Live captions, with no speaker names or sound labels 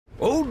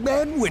Old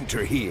Man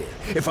Winter here.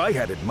 If I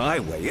had it my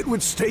way, it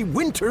would stay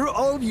winter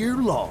all year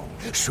long.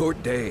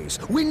 Short days,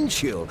 wind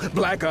chill,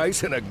 black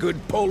ice, and a good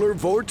polar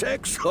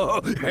vortex.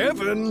 Oh,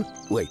 heaven!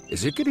 Wait,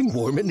 is it getting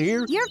warm in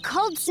here? Your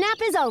cold snap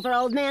is over,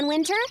 Old Man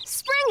Winter.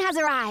 Spring has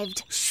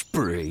arrived.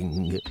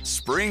 Spring.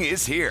 Spring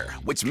is here,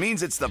 which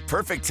means it's the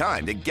perfect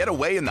time to get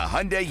away in the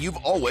Hyundai you've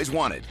always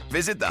wanted.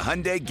 Visit the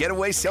Hyundai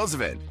Getaway Sales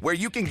Event, where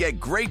you can get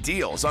great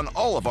deals on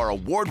all of our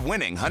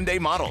award-winning Hyundai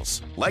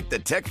models, like the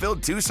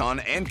tech-filled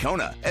Tucson and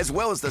Kona, as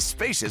well as the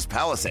spacious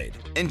Palisade.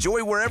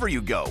 Enjoy wherever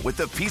you go with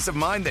the peace of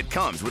mind that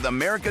comes with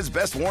America's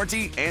best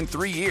warranty and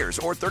 3 years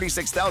or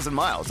 36,000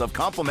 miles of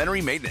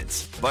complimentary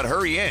maintenance. But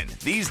hurry in,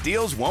 these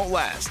deals won't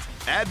last.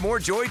 Add more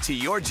joy to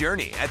your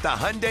journey at the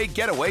Hyundai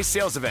Getaway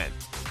Sales Event.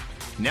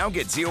 Now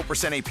get 0%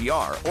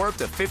 APR or up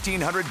to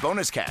 $1,500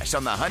 bonus cash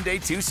on the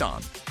Hyundai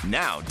Tucson.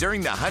 Now,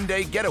 during the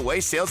Hyundai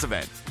Getaway Sales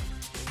Event.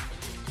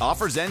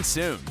 Offers end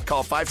soon.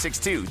 Call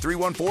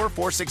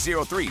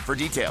 562-314-4603 for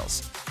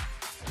details.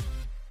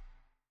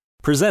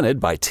 Presented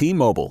by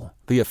T-Mobile,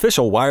 the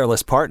official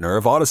wireless partner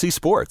of Odyssey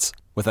Sports.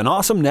 With an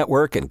awesome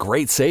network and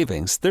great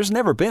savings, there's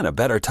never been a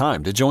better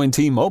time to join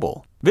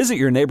T-Mobile. Visit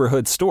your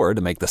neighborhood store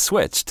to make the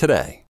switch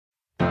today.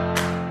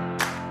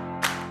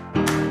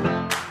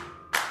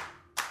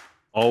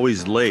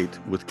 Always Late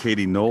with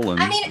Katie Nolan.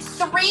 I mean,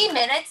 3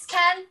 minutes,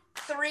 Ken.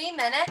 3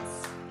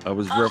 minutes. I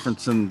was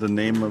referencing the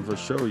name of a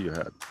show you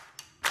had.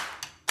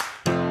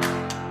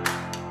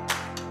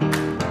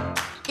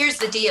 Here's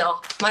the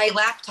deal. My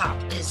laptop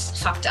is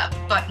fucked up,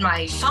 but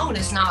my phone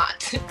is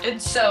not.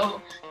 And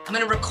so I'm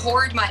going to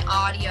record my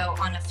audio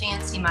on a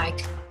fancy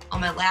mic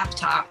on my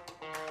laptop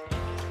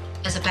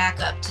as a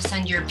backup to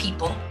send your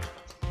people.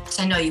 Because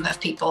I know you have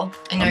people.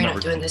 I know you're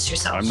not doing this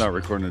yourself. I'm not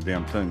recording a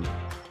damn thing.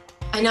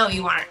 I know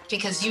you aren't,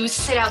 because you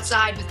sit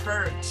outside with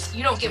birds.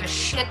 You don't give a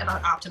shit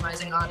about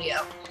optimizing audio.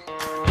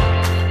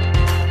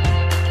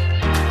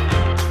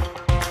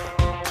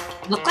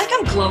 Look like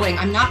I'm glowing.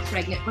 I'm not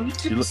pregnant. Let me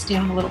turn this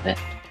down a little bit.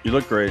 You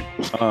look great.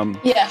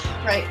 Yeah,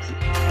 right.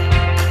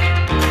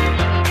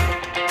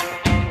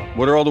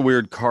 What are all the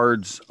weird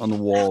cards on the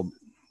wall?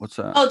 What's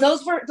that? Oh,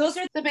 those are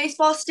the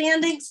baseball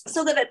standings.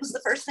 So that it was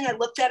the first thing I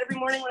looked at every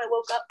morning when I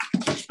woke up.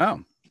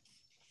 Oh.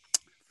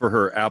 For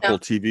her Apple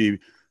TV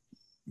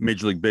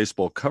Major League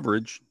Baseball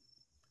coverage,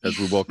 as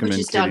we welcome in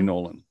Katie done.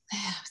 Nolan.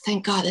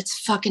 Thank God it's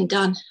fucking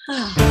done.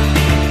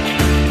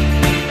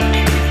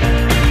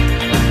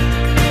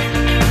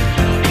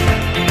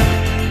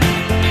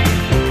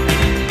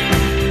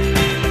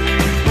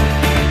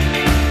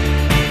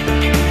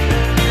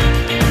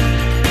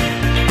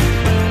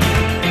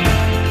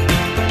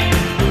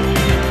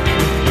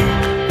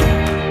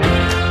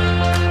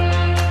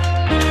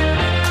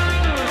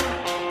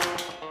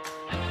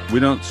 We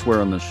don't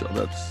swear on this show.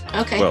 That's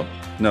okay. Well,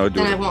 no, do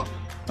then it. I won't.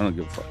 I don't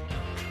give a fuck.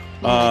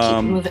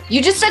 Keep moving.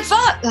 You just said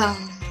fuck. That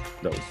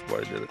was why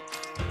I did it.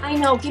 I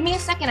know. Give me a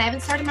second. I haven't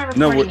started my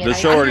recording yet. The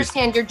show I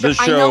understand your the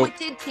I show, know it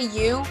did to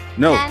you,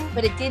 no, Ken,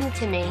 but it didn't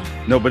to me.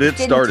 No, but it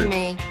started. To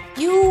me.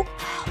 You.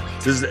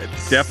 This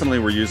is definitely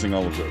we're using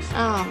all of this.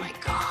 Oh my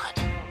God.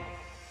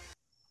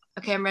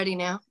 Okay, I'm ready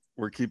now.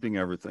 We're keeping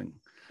everything.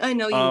 I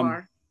know you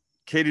are.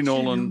 Katie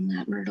Nolan,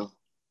 that, Myrtle.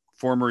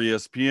 Former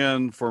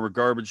ESPN, former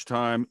Garbage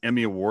Time,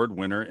 Emmy Award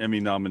winner,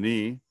 Emmy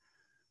nominee.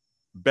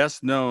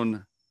 Best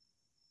known,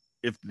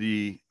 if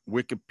the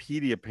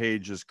Wikipedia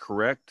page is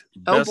correct,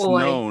 best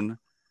known.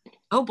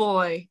 Oh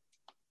boy.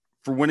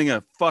 For winning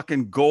a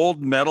fucking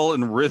gold medal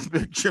in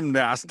rhythmic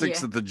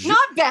gymnastics at the gym.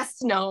 Not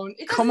best known.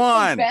 Come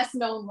on. Best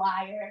known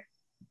liar.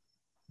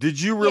 Did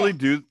you really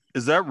do?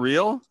 Is that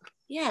real?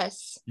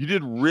 Yes. You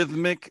did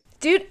rhythmic.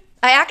 Dude,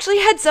 I actually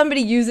had somebody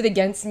use it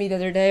against me the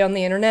other day on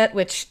the internet,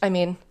 which, I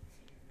mean,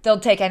 they'll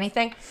take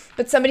anything.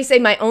 But somebody say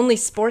my only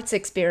sports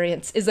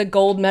experience is a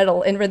gold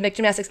medal in rhythmic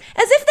gymnastics.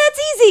 As if that's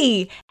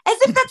easy. As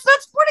if that's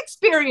not sport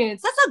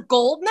experience. That's a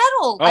gold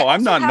medal. Oh,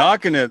 I'm not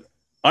knocking it.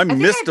 I'm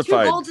mystified.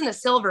 I have 2 golds and a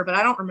silver, but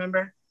I don't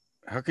remember.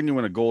 How can you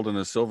win a gold and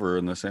a silver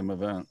in the same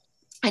event?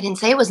 I didn't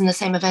say it was in the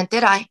same event,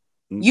 did I?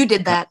 You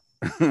did that.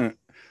 Wait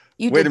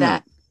a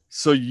minute.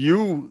 So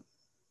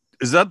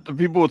is that the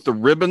people with the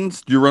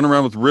ribbons? Do you run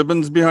around with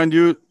ribbons behind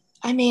you?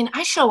 I mean,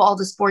 I show all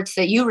the sports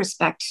that you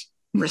respect.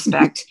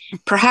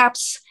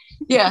 Perhaps.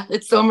 Yeah,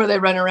 it's the one where they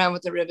run around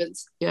with the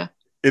ribbons. Yeah.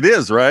 It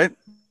is, right?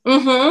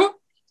 Mm-hmm.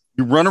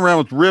 You run around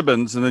with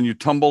ribbons and then you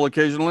tumble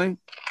occasionally?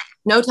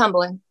 No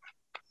tumbling.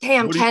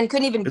 Damn, Ken,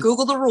 couldn't even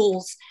Google the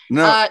rules.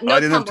 No, I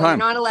didn't have time.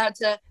 You're not allowed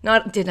to.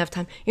 Didn't have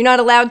time. You're not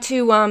allowed to,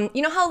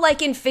 you know how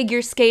like in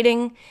figure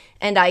skating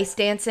and ice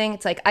dancing,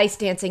 it's like ice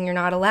dancing, you're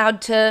not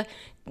allowed to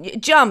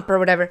jump or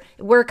whatever.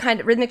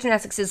 Rhythmic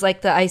gymnastics is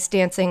like the ice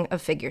dancing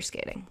of figure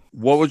skating.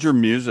 What was your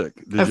music?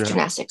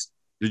 Gymnastics.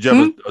 Did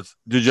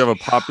you have a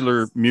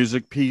popular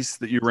music piece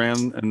that you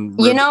ran? And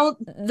you know,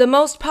 the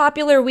most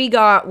popular we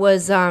got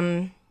was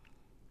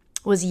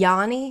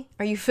Yanni.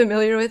 Are you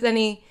familiar with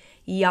any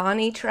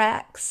Yanni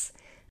tracks?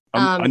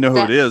 I know who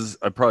it is.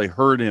 I probably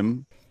heard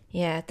him.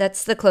 Yeah,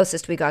 that's the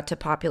closest we got to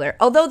popular.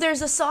 Although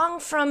there's a song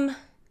from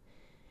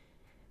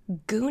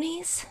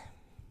Goonies.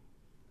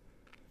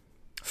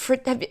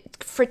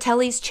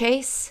 Fratelli's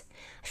Chase.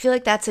 I feel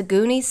like that's a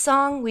Goonies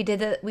song. We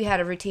had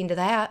a routine to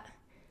that.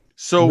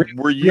 So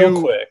were you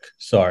real quick?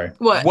 Sorry.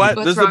 What? What's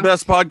This is wrong? the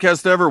best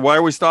podcast ever. Why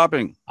are we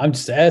stopping? I'm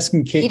just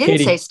asking He didn't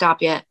Katie. say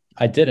stop yet.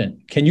 I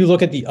didn't. Can you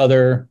look at the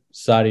other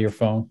side of your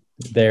phone?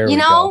 There we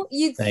go.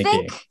 You'd Thank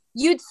think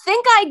you. you'd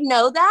think I'd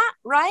know that,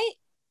 right?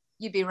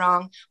 You'd be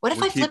wrong. What if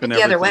We're I flip it keeping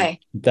the other everything. way?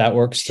 That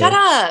works Shut too.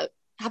 up.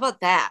 How about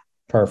that?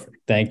 Perfect.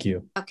 Thank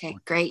you. Okay,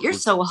 great. You're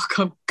so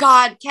welcome.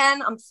 God,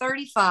 Ken, I'm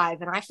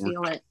 35 and I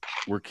feel it.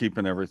 We're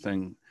keeping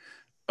everything.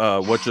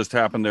 What just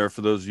happened there,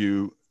 for those of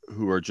you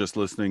who are just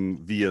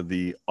listening via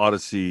the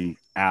Odyssey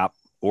app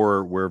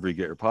or wherever you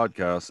get your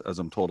podcasts, as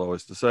I'm told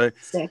always to say,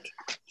 Sick.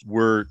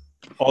 we're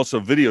also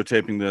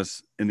videotaping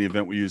this in the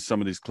event we use some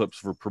of these clips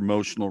for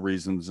promotional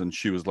reasons. And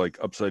she was like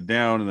upside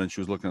down, and then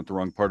she was looking at the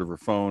wrong part of her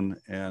phone,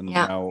 and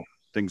now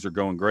things are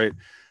going great.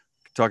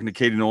 Talking to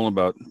Katie Nolan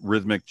about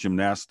rhythmic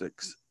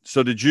gymnastics.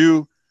 So did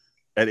you,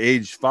 at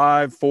age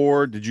 5,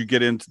 4, did you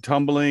get into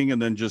tumbling and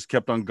then just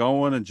kept on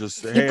going and just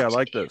say, hey, I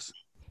like this?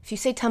 If you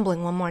say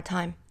tumbling one more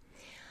time.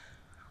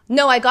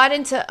 No, I got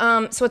into,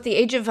 so at the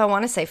age of, I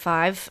want to say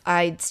 5,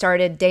 I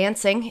started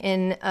dancing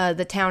in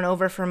the town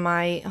over from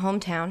my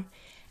hometown,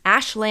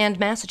 Ashland,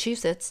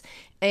 Massachusetts.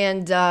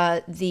 And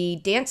the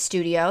dance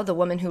studio, the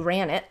woman who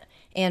ran it,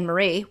 Anne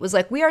Marie, was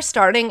like, we are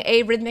starting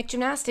a rhythmic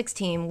gymnastics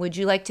team. Would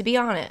you like to be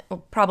on it?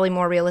 Well, probably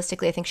more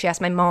realistically, I think she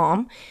asked my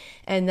mom.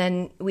 And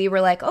then we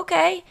were like,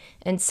 okay.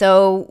 And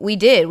so we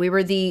did. We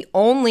were the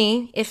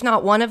only, if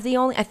not one of the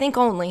only, I think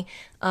only,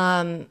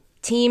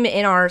 team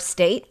in our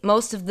state.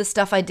 Most of the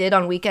stuff I did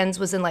on weekends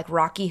was in like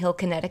Rocky Hill,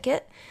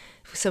 Connecticut.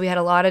 So we had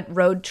a lot of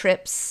road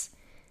trips,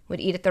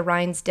 would eat at the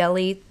Ryan's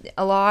Deli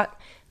a lot.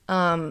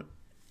 And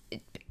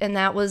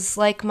that was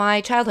like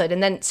my childhood.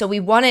 And then, so we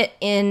won it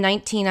in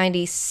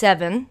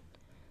 1997.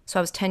 So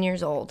I was 10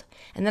 years old.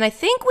 And then I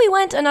think we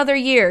went another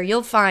year.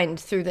 You'll find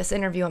through this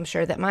interview, I'm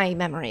sure, that my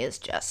memory is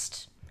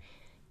just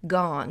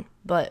gone.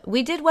 But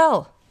we did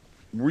well.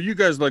 Were you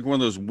guys like one of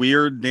those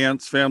weird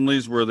dance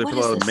families where they What put a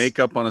is lot of this?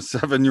 makeup on a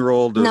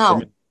 7-year-old?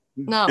 No.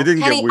 No. It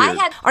didn't Kenny, get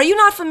weird. Are you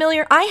not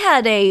familiar? I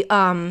had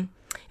a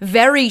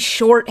very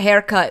short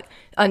haircut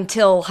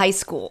until high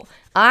school.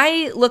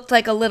 I looked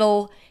like a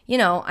little,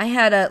 I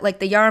had like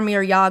the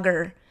Jaromir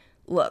Jagr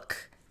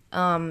look.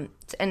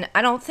 And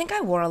I don't think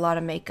I wore a lot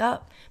of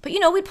makeup. But,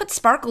 we'd put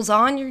sparkles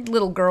on. Your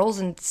little girls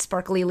in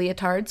sparkly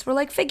leotards were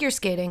like figure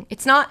skating.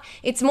 It's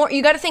more,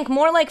 you got to think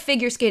more like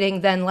figure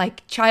skating than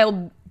like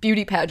child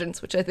beauty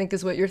pageants, which I think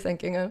is what you're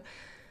thinking of.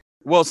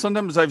 Well,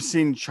 sometimes I've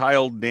seen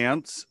child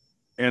dance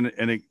and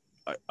it,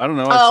 I don't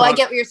know. I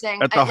get what you're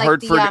saying. At the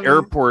Hartford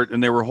airport,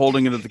 and they were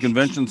holding it at the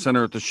convention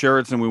center at the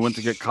Sheraton. We went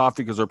to get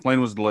coffee because our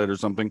plane was delayed or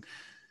something.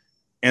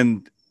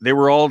 And they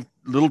were all a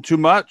little too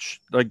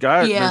much. Like,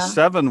 guys, they're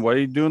 7. Why are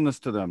you doing this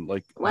to them?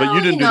 Like, but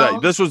you didn't do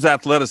that. This was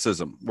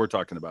athleticism we're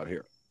talking about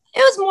here. It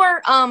was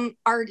more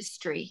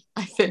artistry,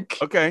 I think.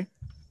 Okay.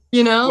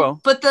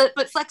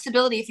 But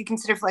flexibility, if you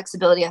consider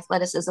flexibility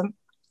athleticism,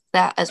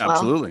 that as well.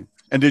 Absolutely.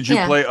 And did you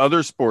play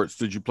other sports?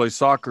 Did you play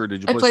soccer?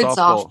 Did you play played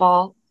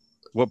softball.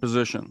 What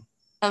position?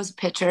 I was a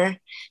pitcher.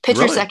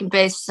 Really? Second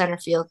base, center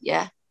field.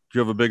 Yeah. Do you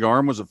have a big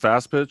arm? Was it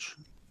fast pitch?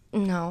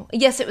 No.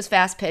 Yes, it was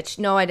fast pitch.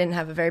 No, I didn't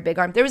have a very big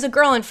arm. There was a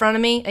girl in front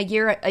of me, a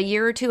year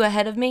or two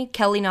ahead of me,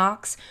 Kelly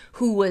Knox,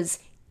 who was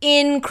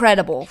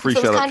incredible. Free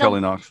shout out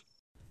Kelly Knox.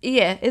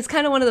 Yeah, it's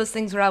kind of one of those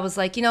things where I was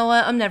like, you know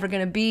what? I'm never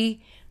going to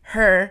be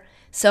her.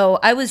 So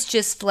I was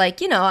just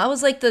like, I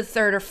was like the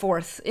 3rd or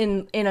 4th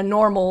in a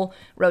normal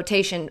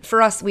rotation.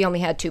 For us, we only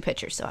had 2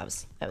 pitchers, so I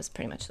was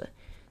pretty much the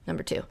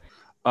number 2.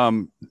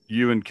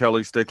 You and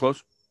Kelly stay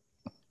close?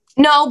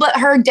 No, but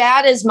her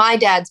dad is my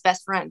dad's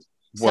best friend.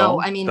 Well,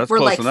 so, I mean, that's we're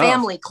close like enough.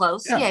 family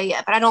close.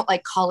 Yeah. But I don't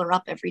like call her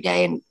up every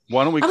day. And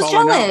why don't we I was call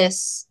her now?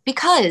 jealous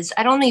because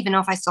I don't even know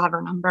if I still have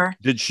her number.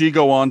 Did she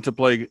go on to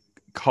play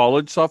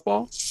college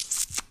softball?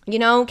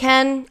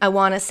 Ken, I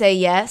want to say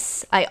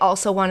yes. I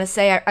also want to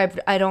say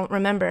I don't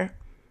remember.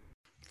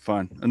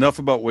 Fine. Enough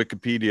about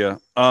Wikipedia.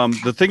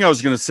 The thing I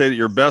was going to say that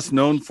you're best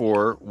known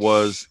for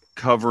was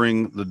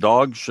covering the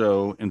dog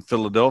show in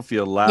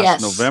Philadelphia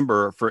last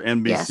November for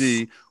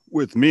NBC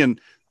with me. And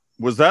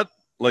was that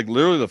like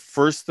literally the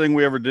first thing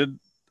we ever did?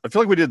 I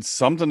feel like we did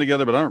something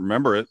together, but I don't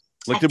remember it.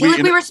 I feel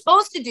like we were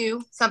supposed to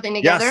do something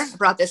together. Yes. I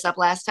brought this up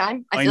last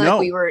time. I feel like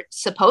we were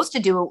supposed to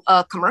do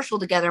a commercial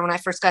together when I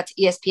first got to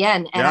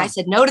ESPN. And I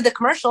said no to the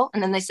commercial.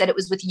 And then they said it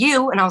was with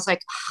you. And I was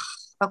like,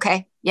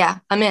 okay, yeah,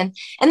 I'm in.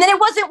 And then it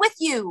wasn't with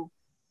you.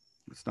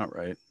 It's not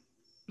right.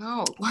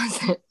 No, it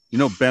wasn't.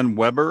 Ben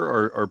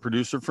Weber, our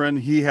producer friend,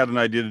 he had an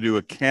idea to do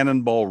a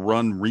Cannonball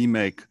Run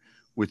remake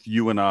with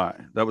you and I.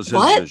 That was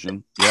his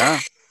vision. Yeah.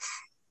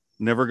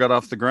 Never got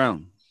off the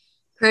ground.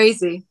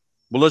 Crazy.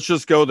 Well, let's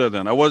just go there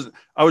then. I was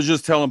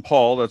just telling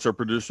Paul, that's our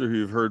producer who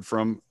you've heard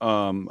from,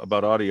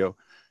 about audio,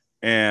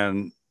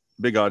 and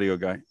big audio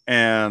guy,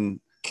 and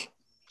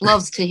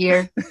loves to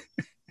hear.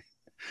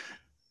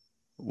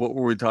 What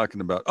were we talking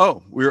about?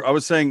 Oh, I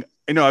was saying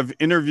I've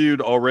interviewed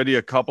already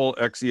a couple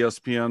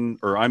ex-ESPN,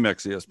 or I'm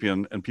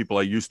ex-ESPN, and people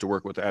I used to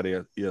work with at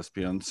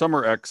ESPN. Some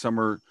are ex,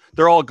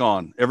 they're all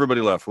gone.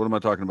 Everybody left. What am I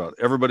talking about?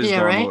 Everybody's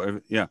gone.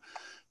 Right? Yeah.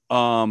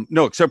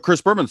 No, except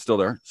Chris Berman's still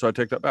there, so I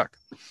take that back.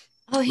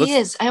 Oh, he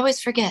is. I always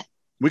forget.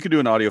 We could do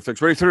an audio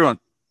fix. Ready, 3, 1.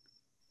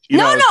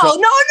 No.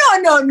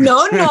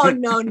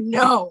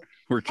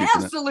 We're keeping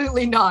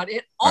absolutely not.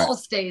 It all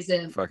stays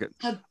in. Fuck it.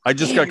 I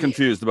just got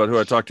confused about who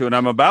I talked to, and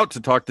I'm about to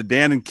talk to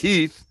Dan and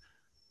Keith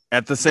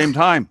at the same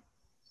time.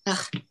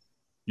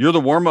 You're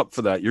the warm up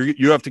for that.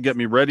 You have to get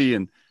me ready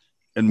and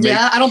make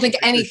I don't think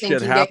anything can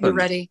get you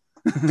ready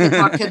to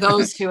talk to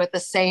those two at the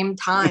same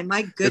time.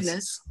 My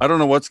goodness. I don't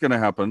know what's going to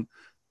happen.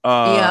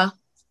 But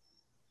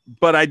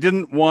I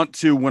didn't want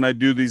to, when I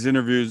do these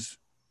interviews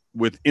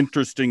with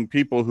interesting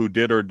people who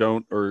did or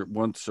don't or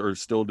once or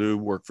still do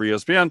work for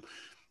ESPN,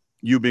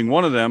 you being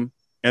one of them,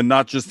 and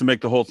not just to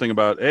make the whole thing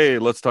about, hey,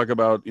 let's talk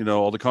about,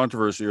 all the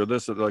controversy or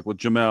this, like with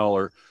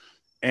Jamel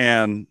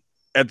and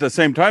at the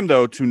same time,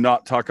 though, to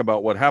not talk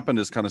about what happened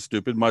is kind of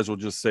stupid. Might as well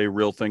just say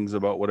real things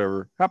about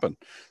whatever happened.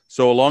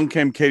 So along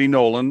came Katie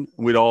Nolan.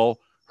 We'd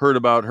all heard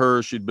about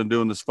her. She'd been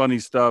doing this funny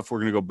stuff. We're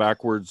going to go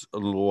backwards a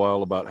little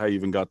while about how you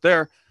even got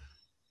there.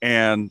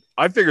 And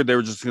I figured they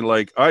were just going to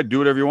like, all right, do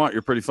whatever you want.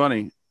 You're pretty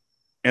funny.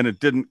 And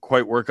it didn't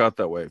quite work out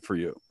that way for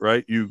you,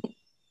 right? You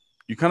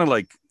kind of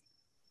like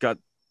got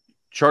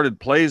charted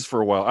plays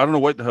for a while. I don't know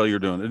what the hell you're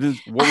doing.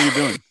 What were you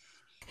doing?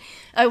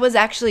 I was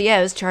actually,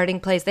 I was charting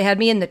plays. They had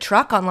me in the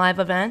truck on live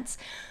events.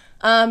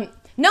 No,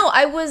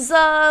 I was,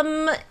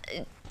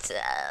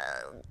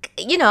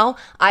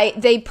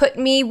 they put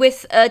me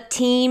with a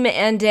team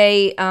and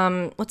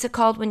a, what's it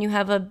called when you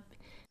have a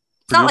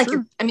It's not like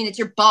it's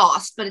your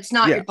boss, but it's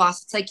not your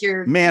boss. It's like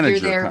your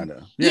manager, kind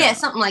of. Yeah,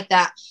 something like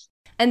that.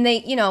 And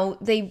they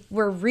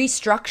were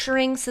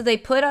restructuring, so they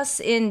put us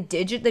in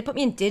They put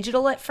me in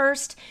digital at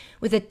first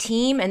with a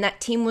team, and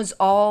that team was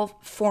all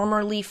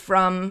formerly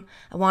from,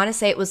 I want to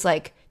say it was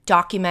like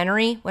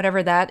documentary,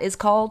 whatever that is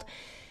called.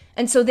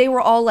 And so they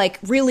were all like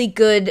really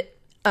good.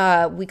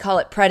 We call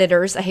it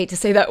predators. I hate to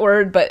say that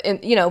word, but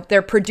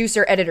they're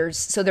producer editors,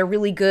 so they're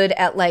really good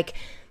at like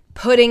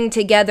putting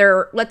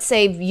together, let's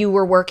say you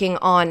were working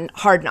on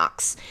Hard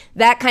Knocks.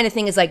 That kind of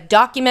thing is like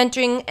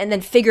documenting and then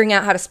figuring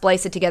out how to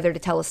splice it together to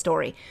tell a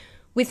story.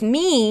 With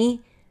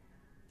me,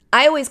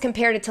 I always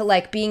compared it to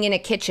like being in a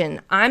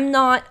kitchen. I'm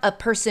not a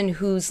person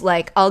who's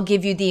like, I'll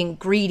give you the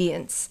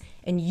ingredients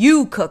and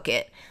you cook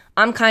it.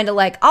 I'm kind of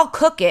like, I'll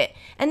cook it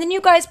and then you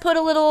guys put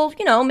a little,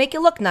 make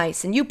it look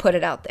nice and you put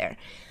it out there.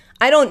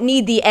 I don't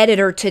need the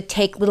editor to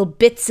take little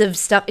bits of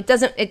stuff.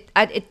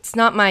 It's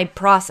not my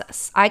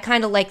process. I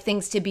kind of like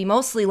things to be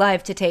mostly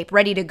live to tape,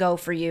 ready to go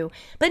for you,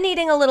 but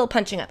needing a little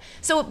punching up.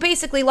 So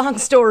basically, long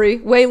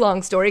story, way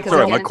long story.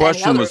 Sorry, my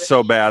question was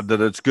so bad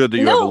that it's good that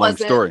you have a long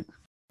story.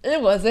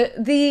 It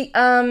wasn't.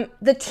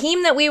 The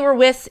team that we were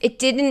with, it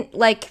didn't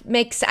like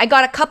make sense. I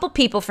got a couple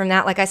people from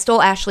that. Like I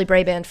stole Ashley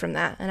Braband from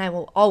that, and I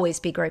will always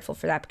be grateful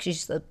for that because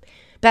she's the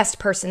best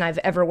person I've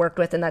ever worked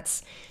with, and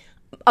that's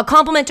a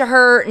compliment to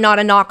her, not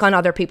a knock on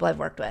other people I've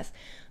worked with.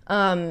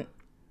 But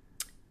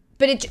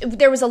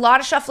there was a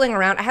lot of shuffling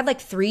around. I had like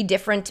 3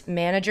 different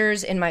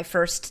managers in my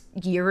first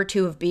year or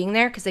 2 of being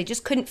there because they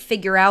just couldn't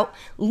figure out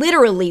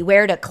literally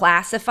where to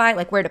classify,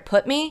 like where to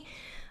put me.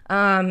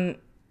 I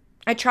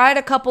tried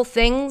a couple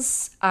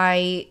things.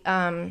 I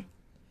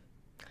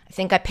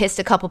think I pissed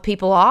a couple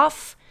people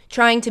off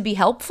trying to be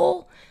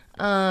helpful.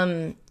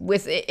 In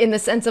the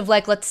sense of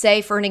like, let's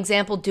say for an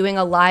example, doing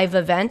a live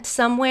event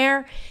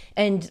somewhere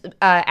and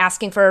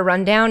asking for a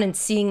rundown and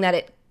seeing that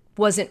it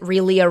wasn't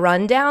really a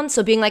rundown.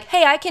 So being like,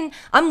 hey,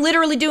 I'm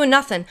literally doing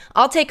nothing.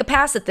 I'll take a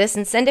pass at this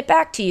and send it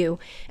back to you.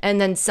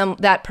 And then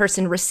that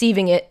person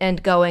receiving it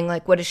and going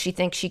like, what does she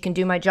think she can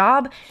do my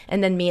job?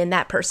 And then me and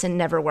that person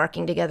never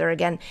working together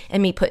again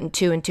and me putting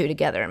 2 and 2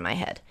 together in my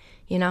head,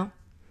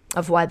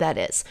 of why that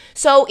is.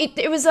 So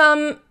it was,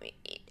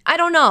 I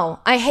don't know.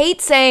 I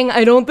hate saying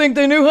I don't think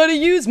they knew how to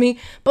use me,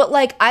 but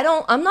like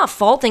I'm not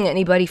faulting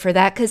anybody for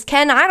that because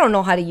Ken, I don't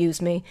know how to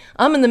use me.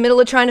 I'm in the middle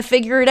of trying to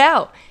figure it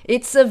out.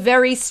 It's a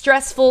very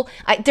stressful,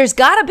 there's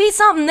gotta be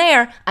something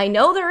there. I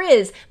know there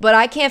is, but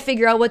I can't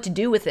figure out what to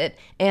do with it.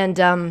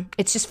 And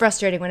it's just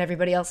frustrating when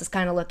everybody else is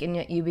kind of looking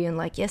at you being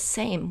like, yes,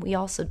 same. We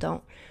also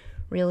don't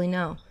really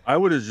know. I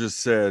would have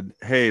just said,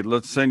 hey,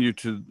 let's send you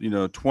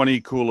to,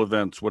 20 cool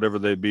events, whatever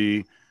they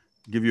be,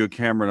 give you a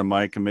camera and a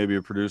mic and maybe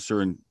a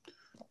producer and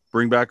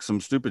bring back some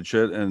stupid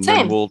shit, and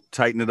then we'll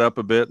tighten it up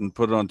a bit and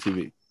put it on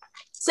TV.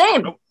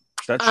 Same. Oh,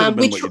 that should have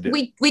been what you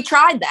did. We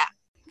tried that.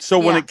 So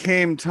when it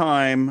came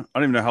time, I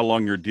don't even know how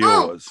long your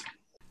deal was.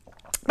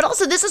 But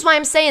also, this is why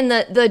I'm saying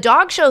the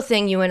dog show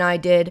thing you and I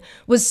did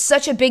was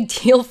such a big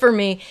deal for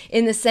me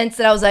in the sense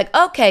that I was like,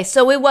 okay,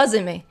 so it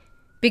wasn't me.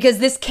 Because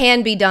this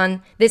can be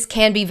done. This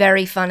can be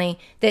very funny.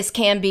 This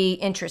can be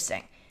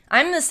interesting.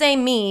 I'm the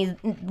same me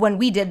when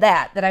we did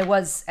that I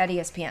was at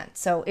ESPN.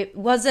 So it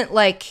wasn't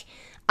like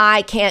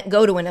I can't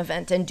go to an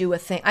event and do a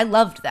thing. I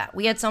loved that.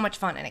 We had so much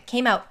fun, and it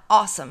came out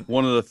awesome.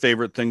 One of the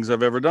favorite things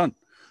I've ever done.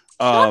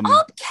 Shut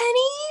up,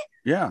 Kenny.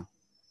 Yeah.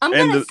 I'm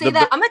going to say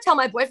that. I'm going to tell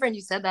my boyfriend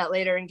you said that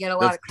later and get a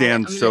lot of credit.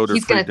 Dan Soder.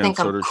 He's going to think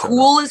I'm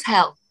cool as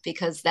hell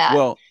because that.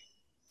 Well,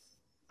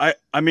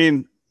 I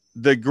mean,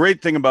 the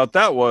great thing about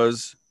that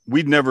was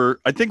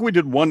I think we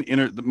did one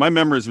my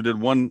memory is we did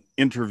one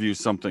interview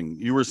something.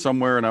 You were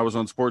somewhere and I was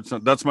on Sports.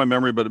 That's my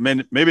memory, but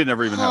maybe it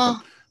never even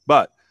happened.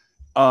 But,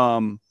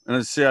 and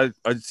I'd see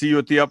you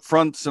at the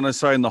upfronts and I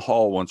saw you in the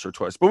hall once or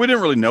twice, but we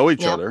didn't really know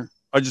each other.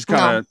 I just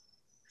kind of,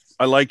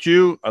 I liked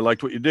you. I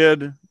liked what you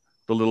did.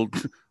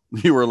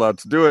 You were allowed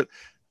to do it,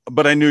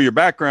 but I knew your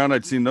background.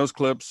 I'd seen those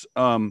clips.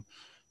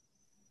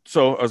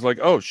 So I was like,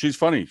 oh, she's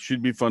funny.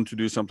 She'd be fun to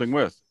do something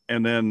with.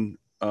 And then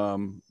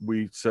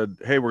we said,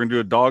 hey, we're going to do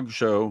a dog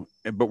show,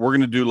 but we're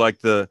going to do like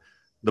the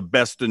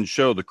best in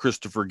show, the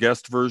Christopher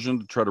Guest version,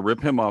 to try to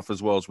rip him off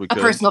as well as we could.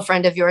 A personal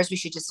friend of yours. We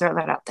should just throw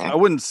that out there. I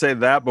wouldn't say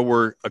that, but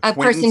we're acquaintances.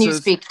 A person you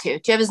speak to.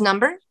 Do you have his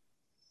number?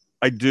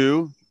 I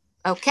do.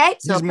 Okay.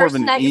 So he's a more of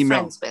person an that you're email,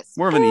 friends with.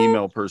 more of an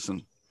email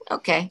person.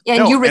 Okay. Yeah,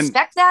 and you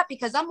respect that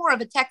because I'm more of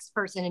a text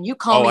person and you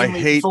call me and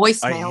leave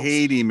voicemails. I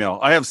hate email.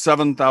 I have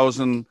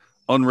 7,000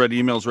 unread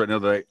emails right now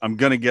that I'm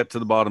going to get to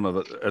the bottom of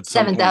it. At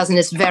 7,000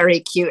 is very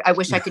cute. I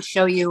wish I could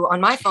show you on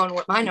my phone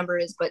what my number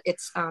is, but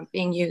it's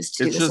being used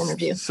to do this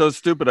interview. So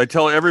stupid. I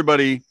tell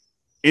everybody,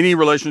 any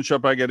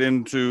relationship I get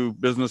into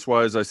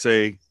business-wise, I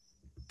say,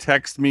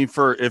 text me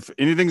if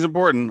anything's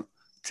important,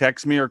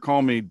 text me or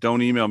call me.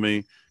 Don't email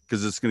me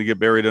because it's going to get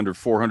buried under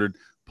 400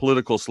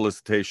 political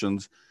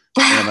solicitations.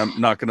 And I'm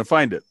not going to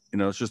find it.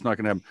 It's just not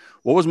going to happen.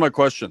 What was my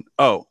question?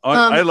 Oh,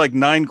 I had like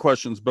 9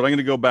 questions, but I'm going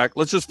to go back.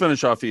 Let's just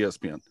finish off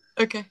ESPN.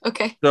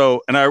 Okay.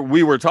 So, and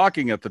we were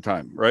talking at the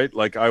time, right?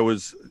 Like I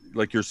was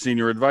like your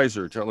senior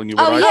advisor telling you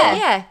what I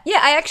thought. Yeah.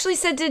 I actually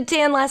said to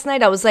Dan last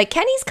night, I was like,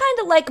 Kenny's kind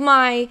of like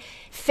my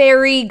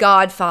fairy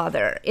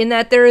godfather in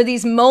that there are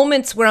these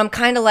moments where I'm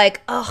kind of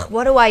like, oh,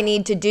 what do I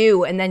need to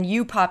do? And then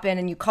you pop in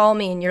and you call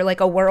me and you're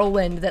like a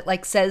whirlwind that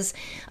like says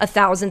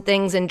 1,000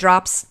 things and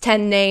drops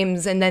 10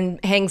 names and then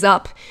hangs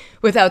up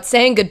without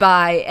saying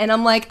goodbye. And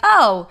I'm like,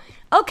 oh,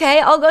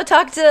 okay, I'll go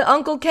talk to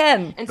Uncle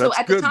Ken. And so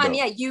at the time,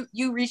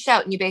 you reached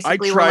out and you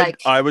basically were like,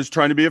 I was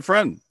trying to be a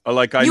friend. You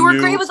were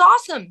great. It was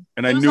awesome.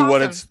 And I knew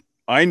what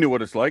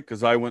it's like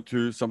because I went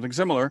through something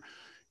similar.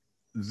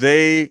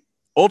 They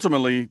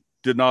ultimately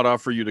did not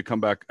offer you to come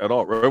back at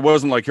all. Right? It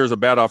wasn't like, here's a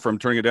bad offer, I'm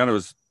turning it down. It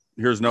was,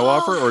 here's no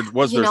offer, or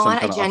was there some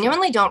kind of offer? I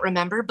genuinely don't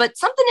remember, but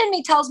something in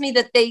me tells me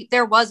that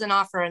there was an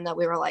offer and that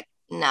we were like,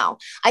 no.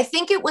 I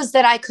think it was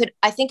that I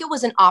think it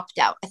was an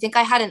opt-out. I think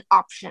I had an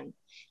option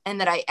and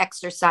that I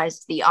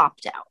exercised the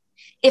opt-out,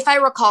 if I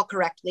recall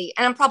correctly.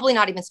 And I'm probably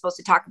not even supposed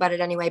to talk about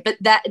it anyway, but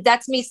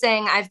that's me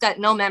saying I've got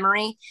no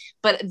memory.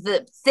 But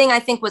the thing I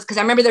think was, because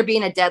I remember there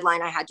being a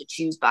deadline I had to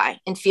choose by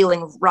and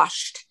feeling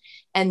rushed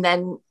and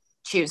then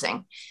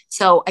choosing.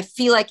 So I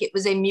feel like it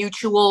was a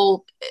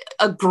mutual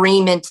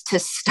agreement to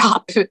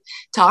stop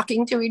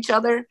talking to each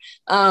other.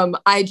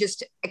 I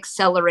just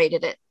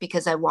accelerated it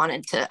because I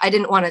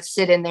didn't want to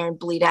sit in there and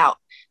bleed out.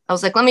 I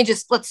was like, I'm going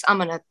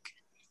to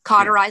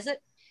cauterize it.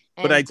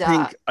 But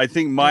I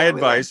think my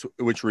advice,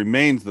 which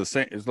remains the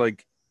same, is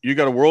like, you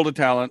got a world of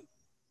talent.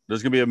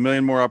 There's going to be a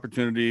million more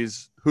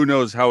opportunities. Who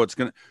knows how it's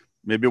going to,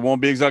 maybe it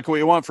won't be exactly what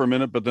you want for a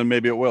minute, but then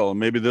maybe it will. And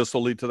maybe this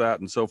will lead to that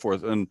and so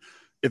forth. And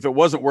if it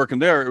wasn't working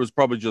there, it was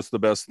probably just the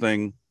best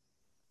thing.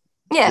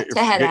 Yeah.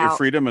 To head out. Get your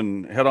freedom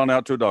and head on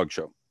out to a dog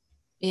show.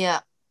 Yeah.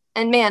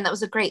 And man, that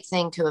was a great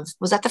thing to have.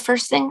 Was that the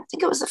first thing? I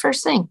think it was the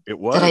first thing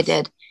that I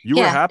did. You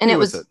were happy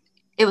with it.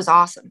 It was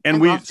awesome. And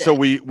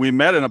we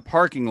met in a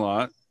parking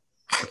lot.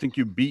 I think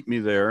you beat me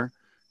there,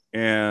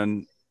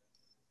 and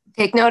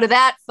take note of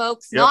that,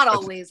 folks. Yep, not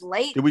always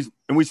late.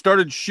 We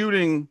started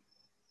shooting.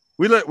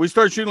 We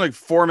started shooting like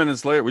 4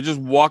 minutes later. We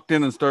just walked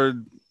in and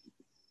started.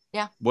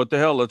 Yeah. What the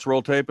hell? Let's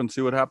roll tape and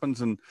see what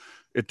happens. And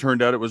it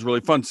turned out it was really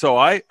fun. So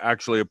I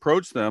actually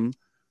approached them.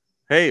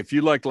 Hey, if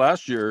you liked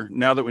last year,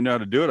 now that we know how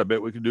to do it, I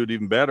bet we could do it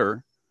even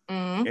better.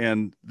 Mm-hmm.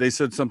 And they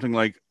said something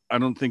like, I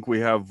don't think we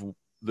have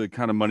the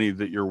kind of money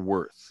that you're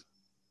worth.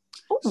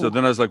 Ooh. So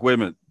then I was like, wait a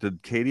minute,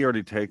 did Katie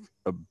already take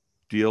a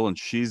deal and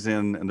she's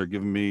in and they're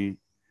giving me,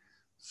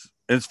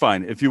 it's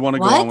fine. If you want to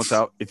go on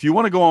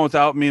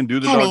without me and do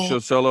the dog show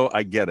solo,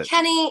 I get it.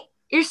 Kenny,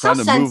 you're so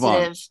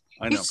sensitive.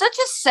 You're such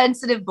a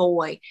sensitive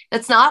boy.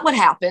 That's not what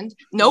happened.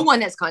 No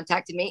one has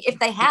contacted me. If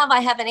they have, I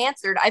haven't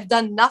answered. I've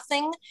done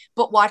nothing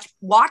but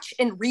watch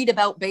and read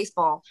about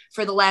baseball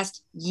for the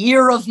last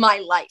year of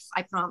my life.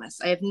 I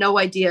promise. I have no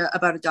idea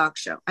about a dog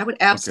show. I would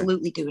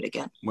absolutely do it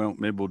again. Well,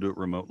 maybe we'll do it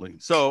remotely.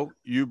 So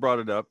you brought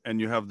it up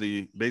and you have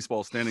the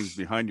baseball standings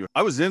behind you.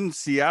 I was in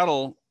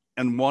Seattle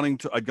and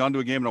I'd gone to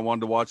a game and I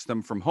wanted to watch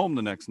them from home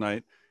the next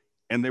night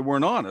and they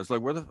weren't on. I was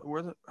like,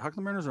 how come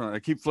the Mariners are on? I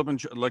keep flipping,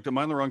 like, am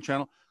I on the wrong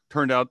channel?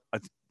 Turned out, I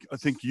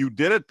think you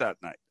did it that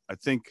night. I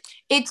think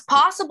it's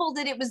possible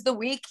that it was the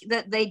week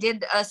that they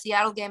did a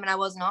Seattle game and I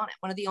wasn't on it.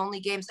 One of the only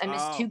games I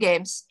missed 2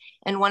 games,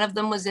 and one of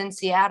them was in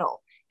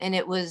Seattle. And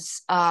it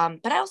was,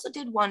 but I also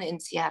did one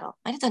in Seattle.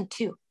 I did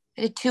 2.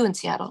 I did 2 in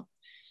Seattle.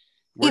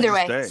 Either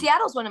way,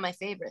 Seattle's one of my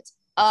favorites.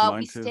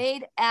 We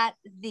stayed at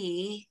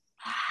the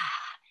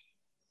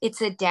It's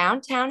a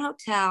downtown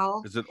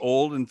hotel. Is it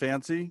old and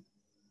fancy?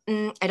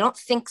 I don't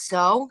think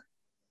so.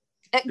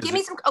 Give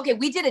me some. Okay,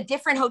 we did a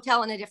different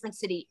hotel in a different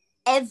city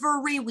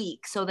every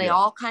week, so they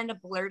all kind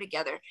of blur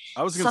together.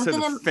 I was going to say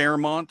the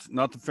Fairmont,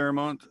 not the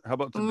Fairmont. How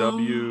about the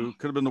W?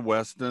 Could have been the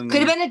Westin.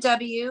 Could have been a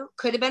W.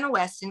 Could have been a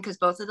Westin, because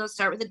both of those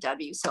start with a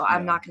W. So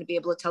I'm not going to be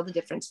able to tell the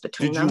difference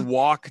between them. Did you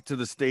walk to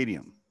the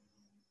stadium?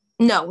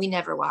 No, we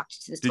never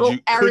walked to the stadium.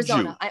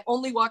 Arizona. I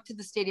only walked to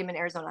the stadium in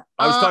Arizona.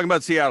 I was talking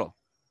about Seattle.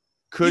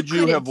 Could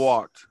you have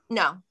walked?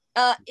 No.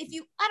 If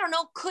you, I don't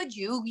know, could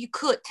you? You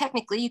could,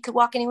 technically, you could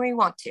walk anywhere you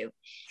want to.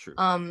 Sure.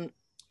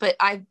 But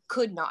I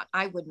could not.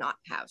 I would not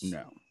have.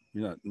 No,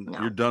 you're not. No.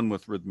 You're done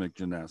with rhythmic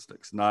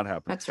gymnastics. Not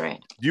happening. That's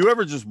right. Do you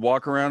ever just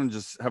walk around and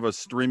just have a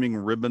streaming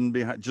ribbon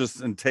behind,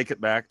 and take it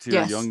back to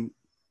your young?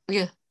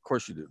 Yeah. Of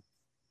course you do.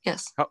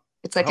 Yes.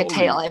 It's like a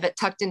tail. I have it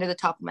tucked into the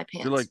top of my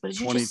pants. You're like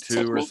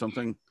 22 or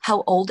something.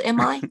 How old am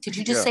I? Did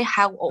you just say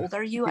how old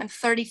are you? I'm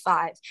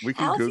 35.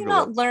 How have you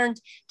not learned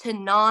to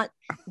not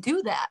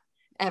do that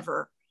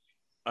ever?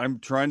 I'm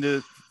trying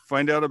to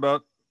find out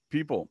about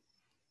people.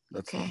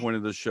 That's the point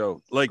of this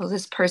show. Like, well,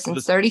 this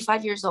person's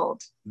 35 years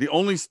old. The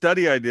only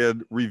study I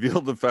did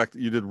revealed the fact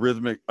that you did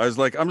rhythmic. I was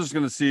like, I'm just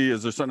going to see,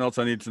 is there something else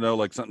I need to know?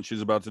 Like something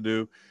she's about to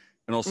do.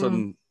 And all of a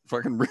sudden,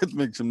 fucking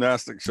rhythmic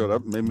gymnastics showed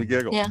up and made me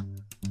giggle. Yeah.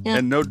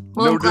 And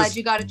I'm glad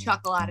you got a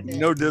chuckle out of it.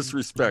 No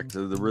disrespect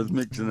to the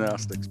rhythmic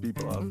gymnastics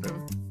people out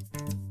there.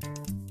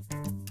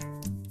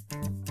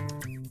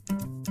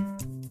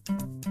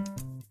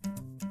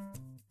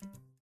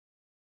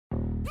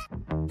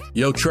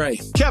 Yo, Trey.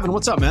 Kevin,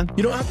 what's up, man?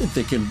 You know, I've been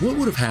thinking, what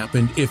would have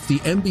happened if the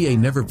NBA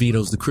never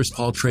vetoes the Chris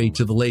Paul trade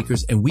to the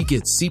Lakers and we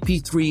get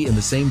CP3 in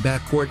the same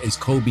backcourt as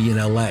Kobe in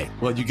LA?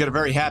 Well, you get a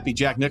very happy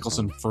Jack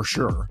Nicholson for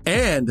sure.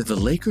 And the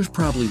Lakers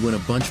probably win a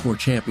bunch more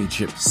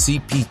championships.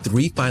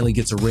 CP3 finally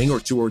gets a ring or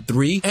two or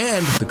three,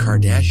 and the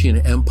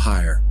Kardashian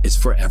empire is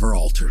forever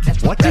altered.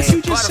 What did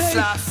you just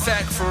say?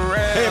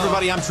 Hey,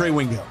 everybody, I'm Trey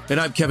Wingo. And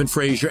I'm Kevin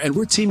Frazier, and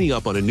we're teaming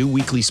up on a new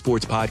weekly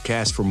sports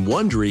podcast from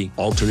Wondery,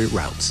 Alternate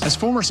Routes. As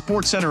former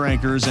Sports Center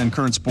anchors and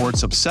current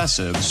sports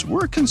obsessives,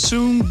 we're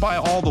consumed by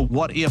all the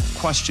what-if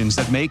questions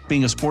that make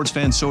being a sports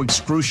fan so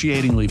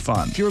excruciatingly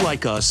fun. If you're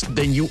like us,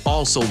 then you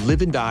also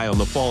live and die on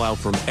the fallout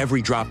from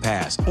every drop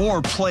pass.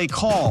 Or play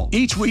call.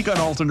 Each week on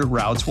Alternate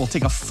Routes, we'll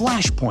take a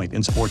flashpoint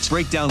in sports,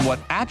 break down what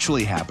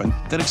actually happened,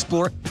 then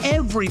explore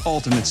every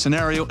alternate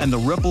scenario and the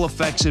ripple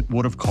effects it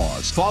would have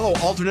caused. Follow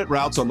Alternate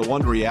Routes on the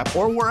Wondery app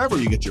or wherever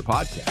you get your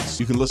podcasts.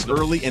 You can listen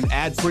early and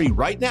ad-free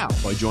right now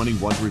by joining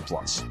Wondery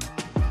Plus.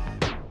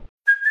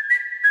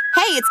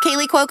 Hey, it's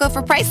Kaylee Cuoco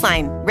for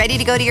Priceline. Ready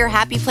to go to your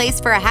happy place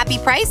for a happy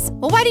price?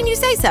 Well, why didn't you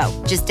say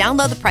so? Just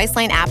download the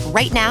Priceline app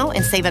right now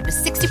and save up to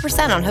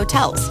 60% on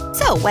hotels.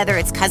 So whether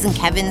it's Cousin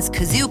Kevin's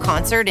Kazoo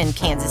Concert in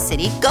Kansas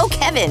City, go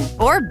Kevin,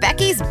 or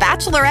Becky's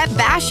Bachelorette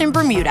Bash in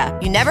Bermuda,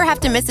 you never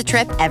have to miss a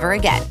trip ever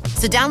again.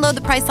 So download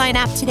the Priceline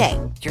app today.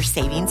 Your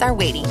savings are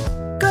waiting.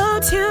 Go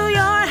to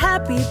your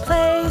happy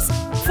place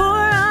for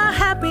a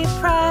happy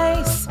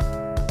price.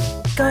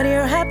 Go to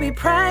your happy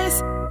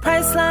price,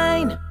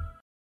 Priceline.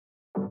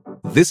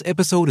 This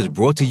episode is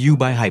brought to you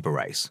by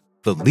Hyperice,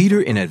 the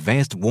leader in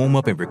advanced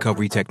warm-up and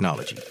recovery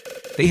technology.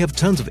 They have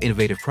tons of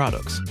innovative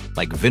products,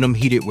 like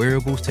Venom-heated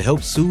wearables to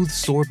help soothe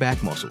sore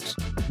back muscles,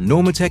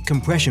 Normatec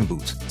compression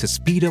boots to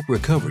speed up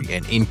recovery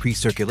and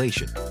increase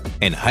circulation,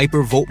 and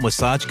Hypervolt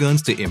massage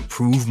guns to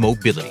improve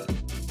mobility.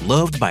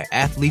 Loved by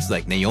athletes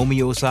like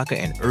Naomi Osaka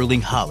and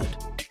Erling Haaland.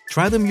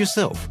 Try them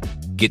yourself.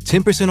 Get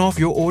 10% off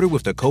your order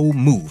with the code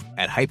MOVE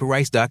at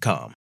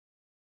hyperice.com.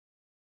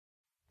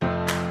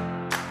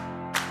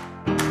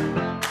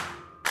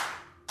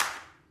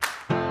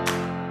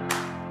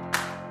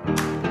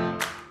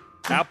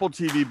 Apple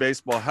TV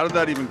baseball, how did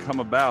that even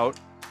come about?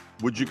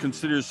 Would you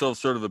consider yourself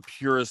sort of a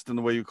purist in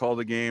the way you call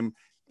the game?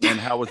 And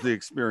how was the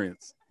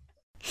experience?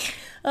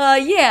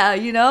 Yeah,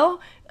 you know,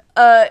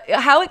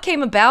 how it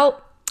came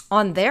about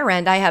on their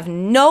end, I have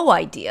no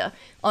idea.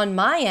 On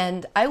my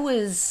end, I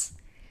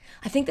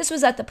think this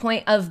was at the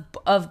point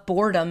of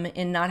boredom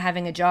in not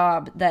having a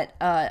job that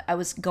I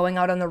was going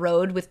out on the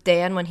road with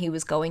Dan when he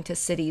was going to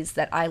cities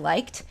that I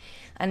liked.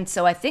 And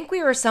so I think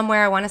we were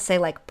somewhere, I want to say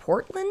like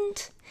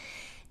Portland.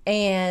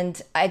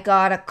 And I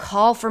got a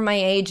call from my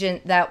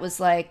agent that was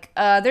like,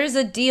 there's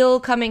a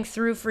deal coming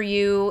through for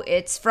you.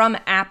 It's from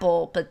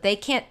Apple, but they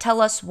can't tell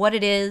us what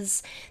it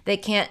is. They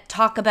can't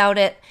talk about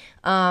it.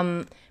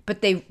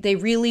 But they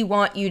really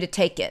want you to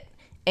take it.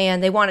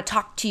 And they want to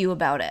talk to you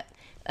about it.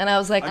 And I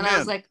was like,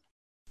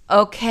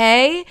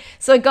 okay.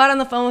 So I got on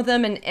the phone with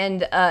them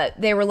and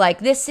they were like,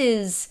 this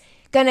is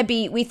going to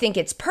be, we think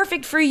it's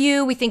perfect for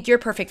you. We think you're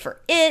perfect for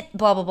it,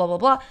 blah, blah, blah, blah,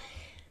 blah.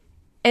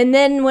 And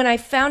then when I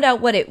found out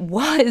what it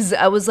was,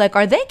 I was like,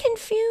 are they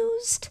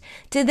confused?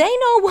 Do they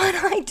know what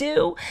I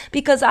do?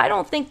 Because I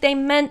don't think they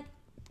meant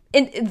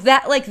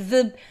that, like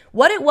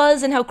what it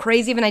was and how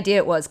crazy of an idea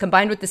it was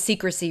combined with the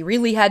secrecy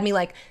really had me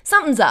like,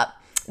 something's up.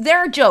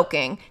 They're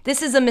joking.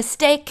 This is a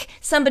mistake.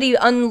 Somebody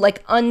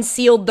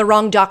unsealed the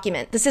wrong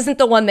document. This isn't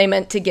the one they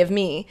meant to give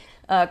me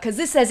because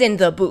this says in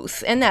the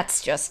booth and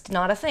that's just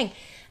not a thing.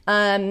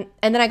 And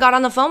then I got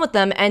on the phone with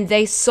them, and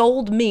they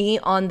sold me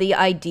on the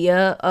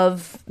idea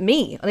of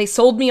me. They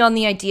sold me on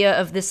the idea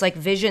of this like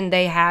vision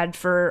they had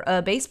for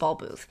a baseball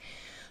booth.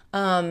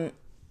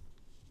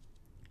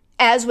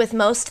 As with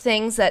most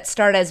things that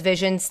start as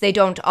visions, they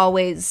don't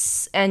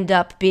always end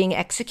up being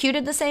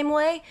executed the same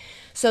way.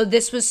 So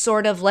this was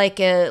sort of like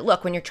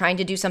look, when you're trying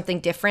to do something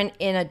different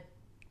in a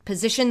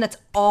position that's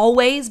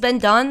always been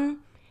done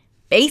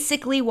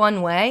basically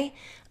one way,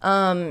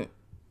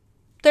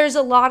 there's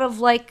a lot of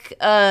like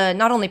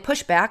not only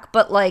pushback,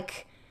 but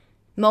like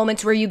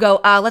moments where you go,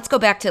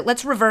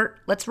 let's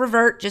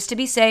revert just to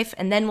be safe,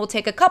 and then we'll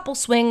take a couple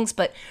swings,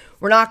 but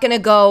we're not going to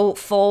go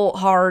full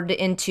hard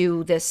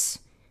into this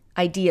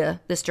idea,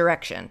 this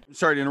direction.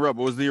 Sorry to interrupt,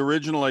 but was the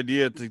original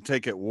idea to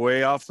take it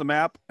way off the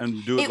map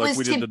and do it like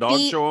we did the dog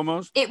show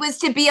almost? It was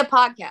to be a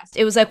podcast.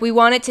 It was like, we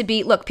want it to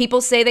be, look,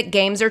 people say that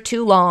games are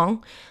too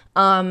long.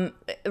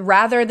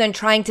 Rather than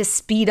trying to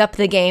speed up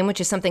the game, which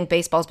is something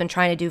baseball's been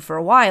trying to do for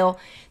a while,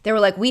 they were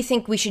like, we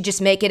think we should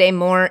just make it a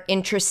more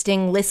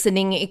interesting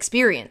listening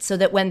experience so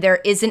that when there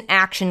isn't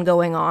action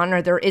going on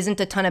or there isn't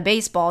a ton of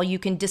baseball, you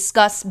can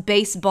discuss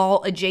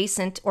baseball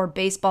adjacent or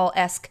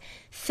baseball-esque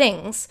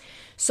things.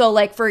 So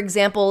like, for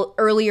example,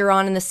 earlier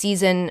on in the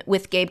season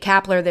with Gabe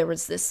Kapler, there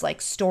was this like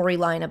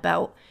storyline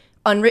about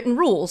unwritten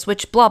rules,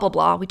 which blah, blah,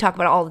 blah. We talk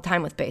about it all the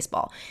time with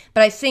baseball.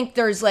 But I think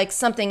there's like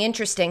something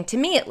interesting, to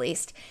me at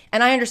least,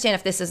 and I understand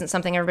if this isn't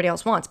something everybody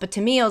else wants, but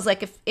to me, I was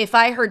like, if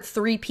I heard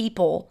three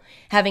people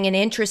having an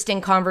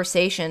interesting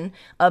conversation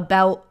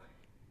about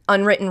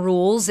unwritten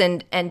rules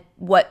and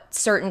what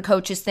certain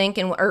coaches think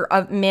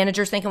or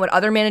managers think and what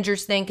other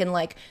managers think and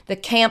like the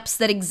camps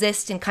that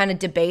exist and kind of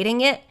debating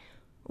it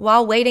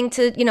while waiting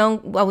to,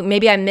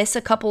 maybe I miss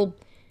a couple.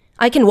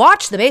 I can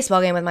watch the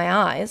baseball game with my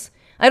eyes.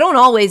 I don't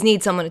always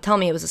need someone to tell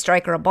me it was a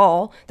strike or a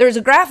ball. There's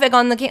a graphic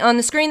on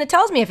the screen that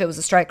tells me if it was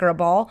a strike or a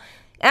ball.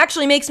 It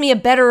actually makes me a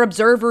better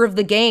observer of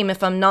the game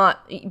if I'm not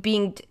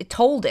being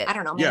told it. I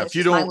don't know. Yeah, if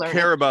you don't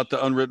care about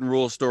the unwritten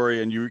rule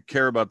story and you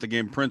care about the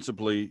game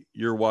principally,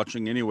 you're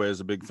watching anyway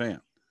as a big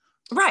fan.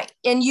 Right,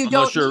 and you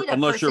unless don't need a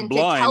unless you're person to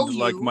tell blind, you.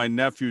 like my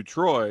nephew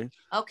Troy.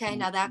 Okay,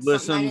 now that's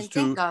something I didn't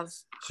think of.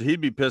 So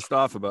he'd be pissed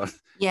off about it.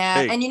 Yeah,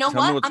 Hey, and you know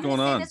tell me what? what's I'm going going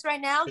to say on, this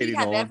right now. Katie He'd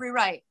have Nolan. every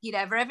right. He'd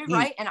have every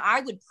right, and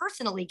I would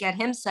personally get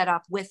him set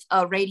up with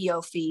a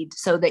radio feed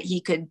so that he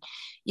could,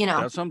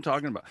 That's what I'm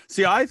talking about.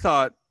 See, I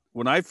thought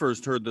when I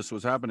first heard this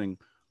was happening,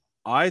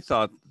 I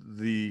thought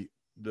the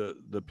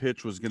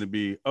pitch was going to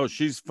be, oh,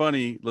 she's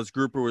funny. Let's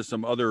group her with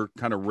some other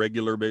kind of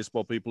regular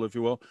baseball people, if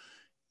you will,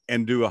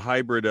 and do a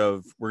hybrid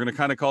of, we're going to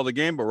kind of call the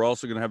game, but we're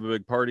also going to have a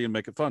big party and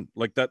make it fun.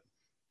 Like that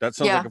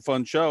sounds like a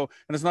fun show.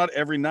 And it's not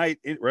every night,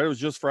 right? It was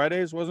just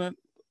Fridays, wasn't it?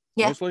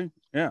 Yeah. Mostly?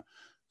 Yeah.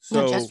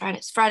 So just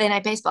Fridays. Friday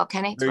Night Baseball,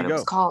 Kenny. That's what it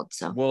was called.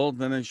 So well,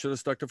 then they should have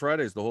stuck to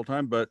Fridays the whole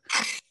time. But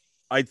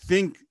I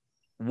think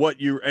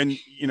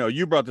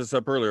you brought this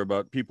up earlier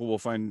about people will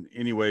find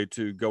any way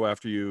to go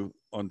after you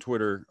on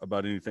Twitter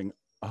about anything.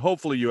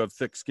 Hopefully you have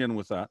thick skin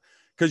with that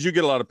because you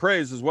get a lot of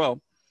praise as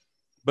well.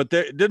 But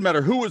it didn't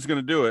matter who was going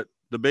to do it.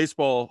 The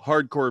baseball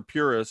hardcore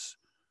purists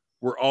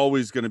were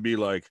always going to be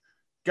like,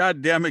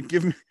 God damn it,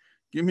 give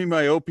me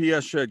my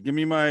OPS shit. Give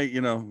me my,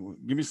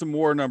 give me some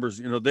WAR numbers.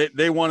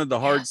 They wanted the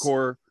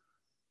hardcore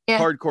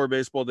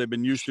baseball they've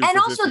been used to. And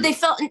also they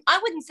felt, I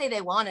wouldn't say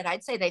they wanted,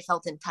 I'd say they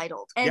felt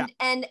entitled.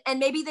 And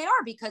maybe they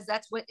are, because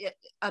that's what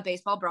a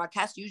baseball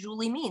broadcast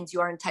usually means.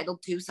 You are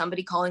entitled to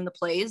somebody calling the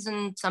plays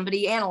and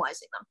somebody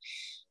analyzing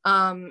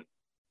them.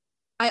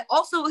 I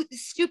also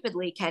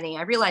stupidly, Kenny,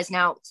 I realize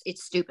now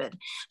it's stupid,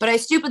 but I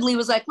stupidly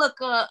was like,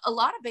 look, a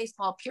lot of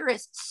baseball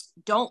purists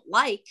don't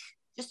like,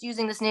 just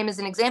using this name as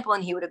an example,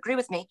 and he would agree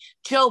with me,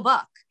 Joe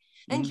Buck.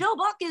 And Joe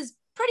Buck is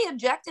pretty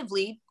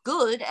objectively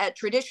good at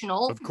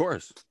traditional, of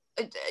course,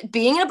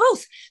 being in a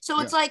booth. So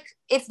it's like,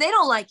 if they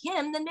don't like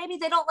him, then maybe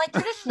they don't like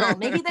traditional.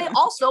 Maybe they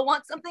also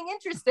want something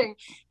interesting.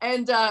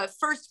 And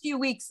first few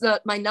weeks,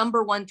 my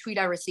number one tweet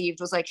I received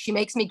was like, she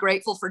makes me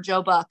grateful for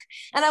Joe Buck.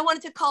 And I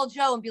wanted to call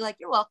Joe and be like,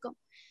 you're welcome.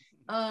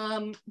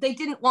 They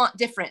didn't want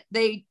different.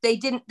 They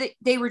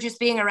were just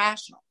being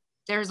irrational.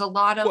 There's a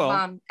lot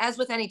of, as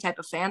with any type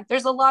of fan,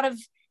 there's a lot of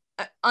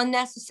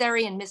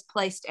unnecessary and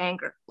misplaced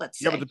anger, let's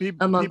say. Yeah, but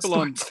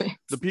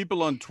the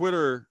people on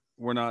Twitter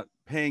were not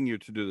paying you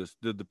to do this.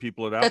 Did the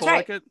people at Apple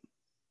like it?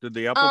 Did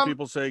the Apple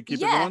people say keep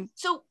it going?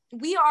 So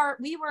we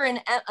were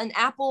an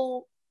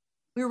Apple,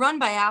 we were run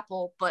by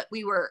Apple, but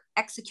we were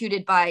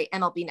executed by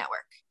MLB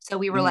Network. So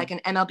we were like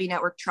an MLB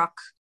Network truck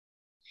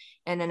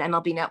and an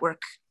MLB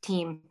Network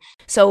team.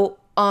 So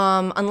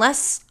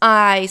unless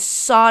I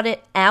sought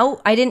it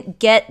out, I didn't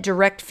get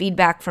direct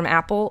feedback from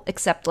Apple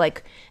except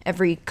like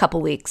every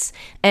couple weeks.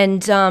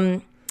 And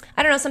I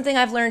I don't know, something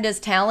I've learned is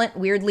talent,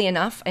 weirdly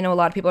enough. I know a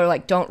lot of people are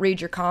like, don't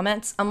read your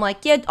comments. I'm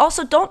like, yeah,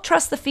 also don't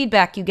trust the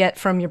feedback you get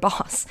from your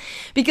boss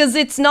because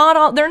it's not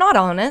all, they're not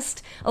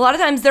honest. A lot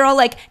of times they're all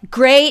like,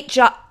 great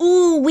job.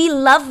 Ooh, we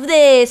love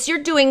this.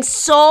 You're doing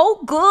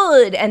so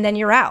good. And then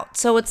you're out.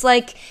 So it's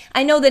like,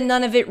 I know that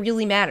none of it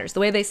really matters. The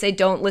way they say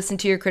don't listen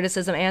to your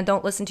criticism and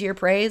don't listen to your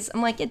praise,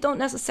 I'm like, it don't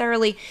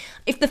necessarily,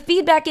 if the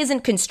feedback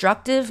isn't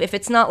constructive, if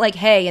it's not like,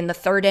 hey, in the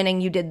third inning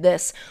you did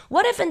this,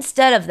 what if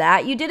instead of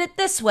that you did it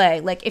this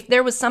way? Like if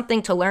there was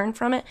something to learn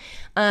from it.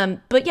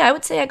 But yeah, I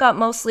would say I got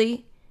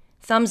mostly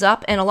thumbs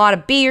up and a lot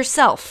of be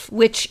yourself,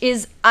 which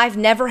is, I've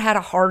never had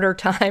a harder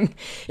time.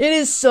 It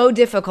is so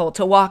difficult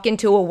to walk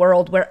into a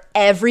world where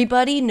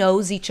everybody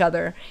knows each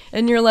other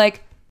and you're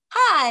like,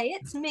 hi,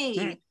 it's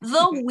me,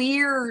 the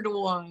weird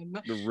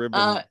one. The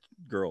ribbon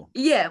girl.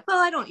 Yeah, well,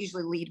 I don't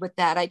usually lead with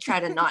that. I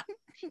try to not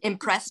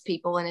impress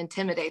people and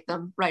intimidate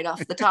them right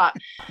off the top.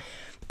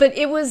 But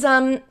it was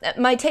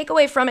my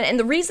takeaway from it, and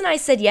the reason I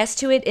said yes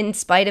to it in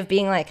spite of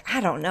being like,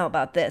 I don't know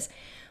about this,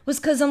 was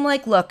because I'm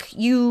like, look,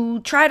 you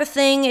tried a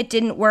thing, it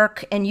didn't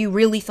work, and you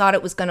really thought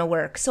it was going to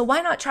work. So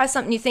why not try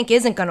something you think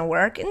isn't going to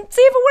work and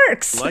see if it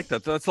works? I like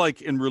that. That's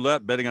like in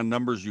roulette, betting on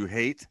numbers you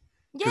hate.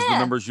 Because Yeah. the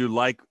numbers you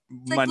like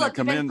It's might like, not look,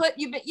 come in.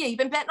 you've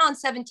been betting on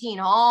 17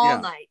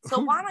 all night. So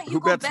why don't you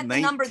Who go bets bet the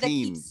 19? number that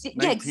keeps...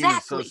 19 Yeah,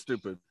 exactly. is so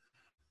stupid.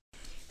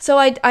 So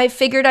I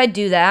figured I'd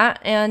do that,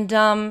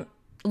 and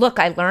look,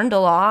 I learned a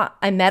lot.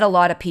 I met a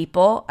lot of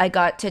people. I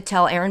got to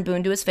tell Aaron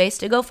Boone to his face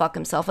to go fuck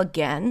himself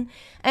again.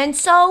 And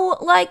so,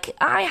 like,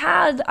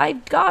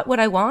 I got what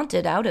I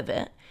wanted out of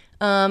it.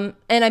 And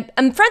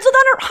I'm friends with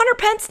Hunter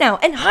Pence now,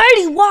 and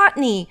Heidi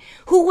Watney,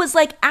 who was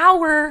like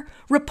our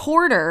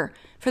reporter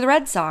for the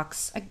Red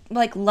Sox. I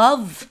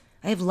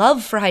have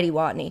love for Heidi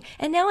Watney,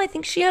 and now I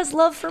think she has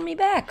love for me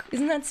back.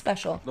 Isn't that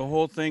special? The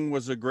whole thing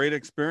was a great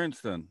experience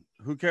then.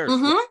 Who cares?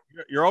 Mhm.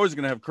 You're always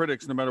going to have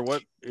critics no matter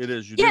what it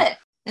is you do. Yeah.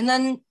 And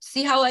then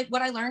see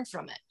what I learned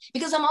from it.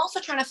 Because I'm also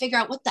trying to figure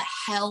out what the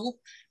hell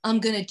I'm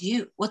going to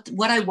do,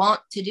 what I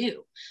want to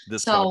do.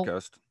 This So,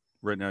 podcast,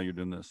 right now you're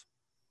doing this.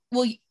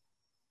 well,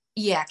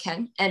 yeah,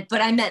 Ken.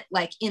 But I meant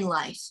like in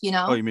life, you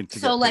know? Oh, you mean to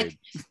so get like,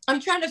 paid. I'm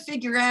trying to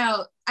figure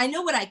out, I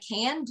know what I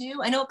can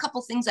do. I know a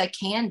couple things I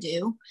can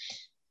do,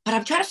 but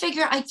I'm trying to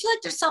figure out, I feel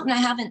like there's something I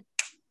haven't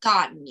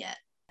gotten yet.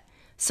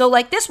 So,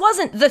 like, this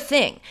wasn't the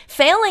thing.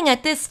 Failing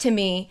at this, to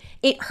me,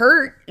 it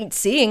hurt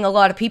seeing a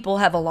lot of people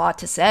have a lot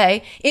to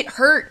say. It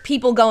hurt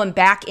people going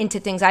back into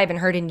things I haven't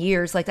heard in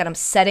years, like that I'm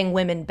setting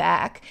women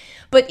back.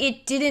 But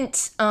it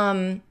didn't,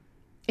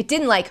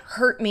 like,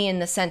 hurt me in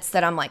the sense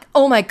that I'm like,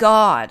 oh my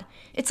God.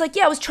 It's like,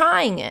 yeah, I was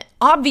trying it.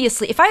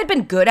 Obviously, if I had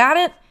been good at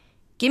it,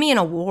 give me an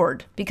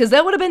award, because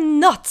that would have been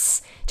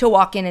nuts to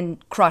walk in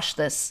and crush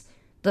this.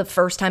 The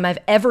first time I've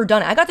ever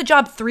done it. I got the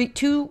job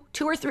two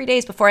or 3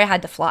 days before I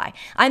had to fly.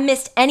 I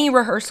missed any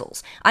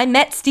rehearsals. I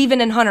met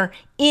Steven and Hunter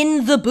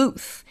in the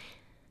booth.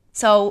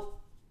 So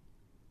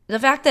the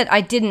fact that I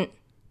didn't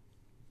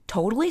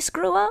totally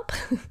screw up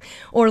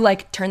or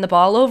like turn the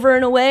ball over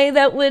in a way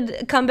that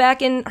would come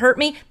back and hurt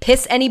me,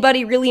 piss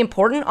anybody really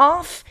important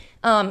off,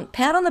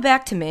 pat on the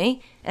back to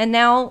me. And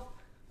now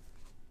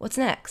what's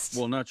next?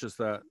 Well, not just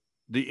that.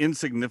 The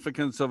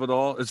insignificance of it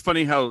all. It's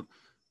funny how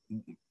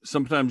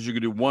sometimes you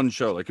could do one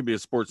show, like it could be a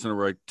sports center,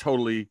 right?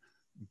 Totally,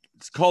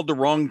 it's called the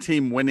wrong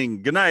team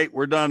winning. Good night,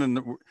 we're done, and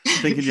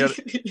thinking yet,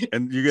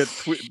 and you get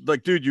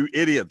like, dude, you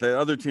idiot. The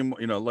other team,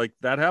 like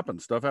that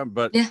happens. Stuff happens.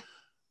 But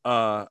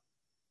yeah.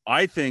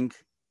 I think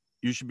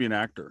you should be an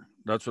actor.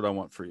 That's what I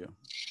want for you.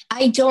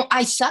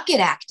 I suck at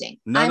acting.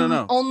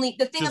 No. Only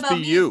the thing Just about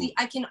be me you. is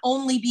I can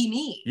only be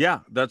me.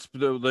 Yeah,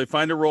 they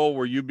find a role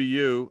where you be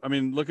you. I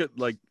mean, look at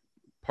like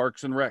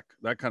Parks and Rec,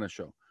 that kind of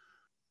show.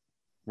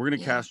 We're going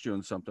to cast you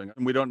in something,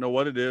 and we don't know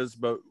what it is,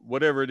 but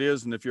whatever it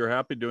is, and if you're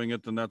happy doing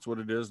it, then that's what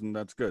it is, and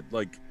that's good.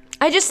 Like,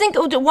 I just think,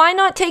 why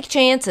not take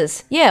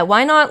chances? Yeah,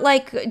 why not,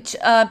 like,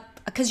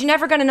 because you're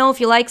never going to know if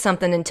you like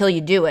something until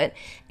you do it,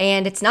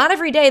 and it's not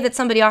every day that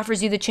somebody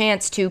offers you the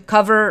chance to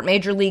cover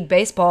Major League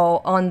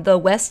Baseball on the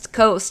West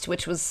Coast,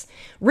 which was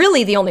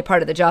really the only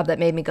part of the job that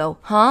made me go,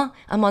 huh?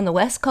 I'm on the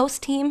West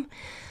Coast team?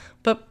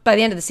 But by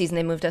the end of the season,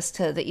 they moved us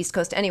to the East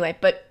Coast anyway,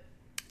 but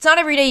it's not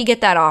every day you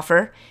get that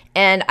offer.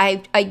 And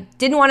I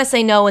didn't want to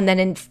say no and then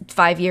in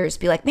 5 years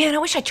be like, man, I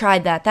wish I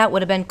tried that. That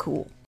would have been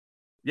cool.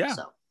 Yeah,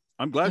 so,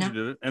 I'm glad you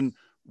did it. And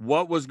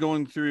what was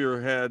going through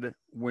your head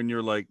when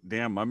you're like,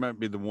 damn, I might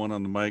be the one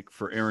on the mic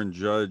for Aaron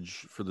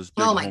Judge for this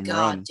big home run? Oh my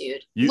God,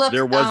 dude. Look,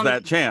 there was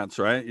that chance,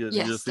 right?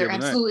 Yes, there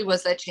absolutely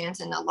was that chance.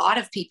 And a lot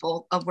of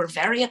people were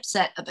very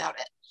upset about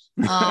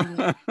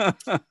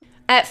it.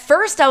 At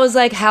first I was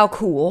like, how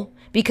cool?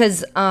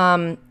 Because,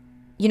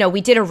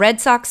 we did a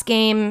Red Sox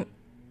game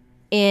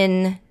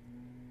in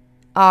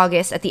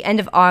August, at the end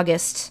of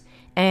August,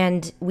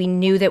 and we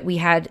knew that we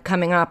had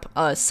coming up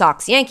a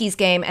Sox-Yankees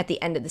game at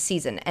the end of the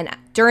season. And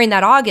during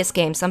that August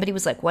game, somebody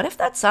was like, what if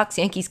that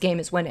Sox-Yankees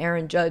game is when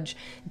Aaron Judge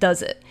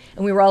does it?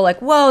 And we were all like,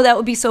 whoa, that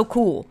would be so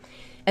cool.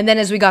 And then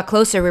as we got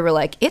closer, we were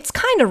like, it's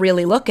kind of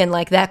really looking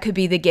like that could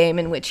be the game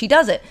in which he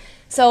does it.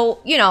 So,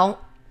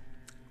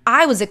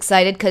 I was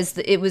excited because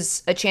it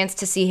was a chance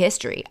to see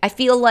history. I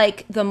feel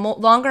like the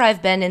longer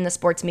I've been in the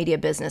sports media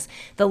business,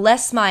 the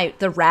less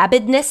the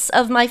rabidness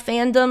of my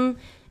fandom,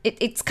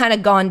 it's kind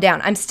of gone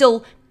down. I'm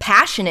still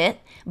passionate,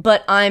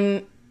 but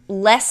I'm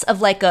less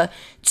of like a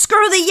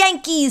screw the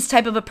Yankees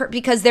type of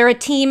because they're a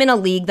team in a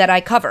league that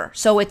I cover.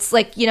 So it's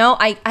like,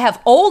 I have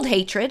old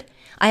hatred.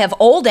 I have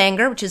old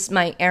anger, which is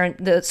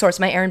the source of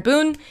my Aaron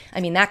Boone.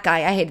 I mean, that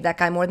guy, I hated that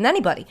guy more than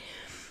anybody.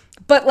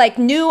 But like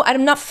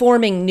I'm not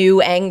forming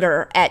new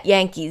anger at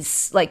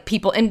Yankees, like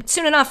people, and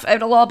soon enough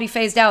it'll all be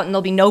phased out and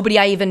there'll be nobody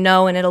I even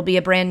know and it'll be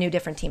a brand new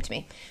different team to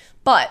me.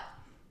 But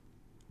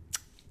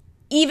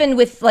even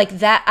with like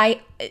that,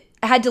 I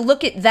had to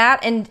look at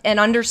that and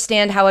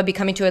understand how I'd be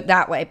coming to it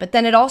that way. But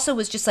then it also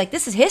was just like,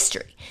 this is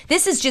history.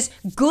 This is just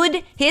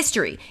good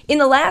history. In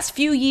the last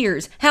few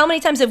years, how many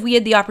times have we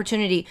had the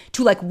opportunity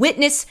to like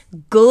witness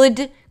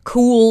good,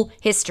 cool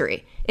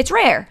history? It's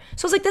rare.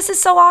 So I was like, this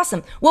is so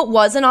awesome. What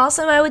wasn't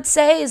awesome, I would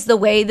say, is the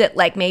way that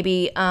like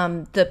maybe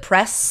the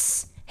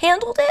press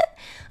handled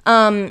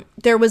it.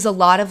 There was a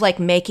lot of like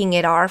making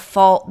it our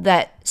fault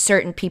that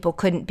certain people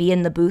couldn't be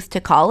in the booth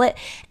to call it.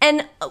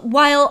 And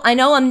while I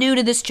know I'm new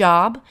to this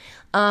job,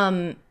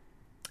 and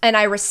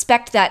I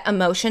respect that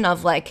emotion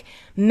of like,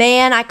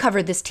 man, I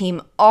covered this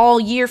team all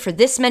year for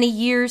this many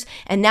years,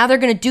 and now they're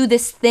going to do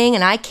this thing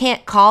and I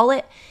can't call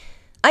it.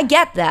 I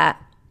get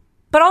that.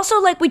 But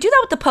also, like, we do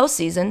that with the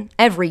postseason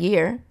every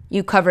year.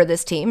 You cover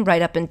this team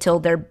right up until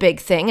their big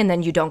thing, and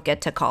then you don't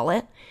get to call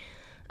it.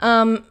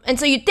 And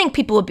so you'd think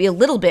people would be a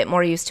little bit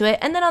more used to it.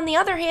 And then on the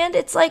other hand,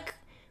 it's like,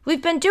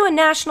 we've been doing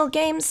national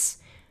games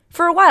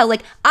for a while.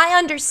 Like, I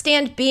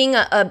understand being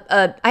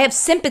I have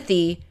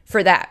sympathy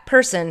for that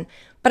person,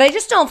 but I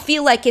just don't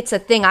feel like it's a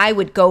thing I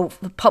would go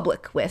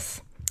public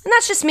with. And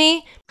that's just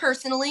me.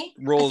 Personally,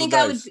 Roll I think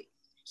I would...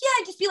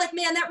 I'd just be like,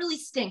 man, that really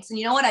stinks. And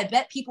you know what? I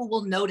bet people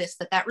will notice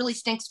that really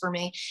stinks for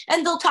me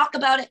and they'll talk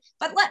about it,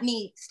 but let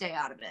me stay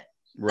out of it.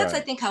 Right. That's, I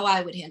think, how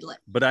I would handle it.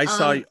 But I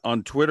saw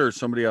on Twitter,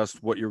 somebody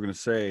asked what you were going to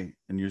say,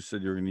 and you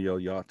said you were going to yell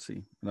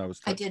Yahtzee. And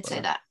I did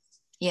say that.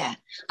 Yeah.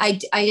 I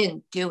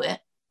didn't do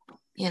it.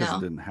 Because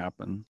it didn't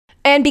happen.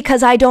 And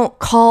because I don't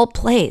call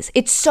plays.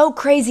 It's so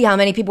crazy how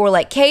many people were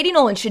like, Katie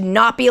Nolan should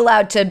not be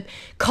allowed to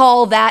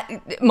call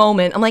that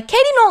moment. I'm like,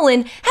 Katie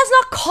Nolan has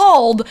not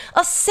called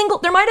a single...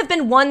 There might have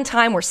been one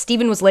time where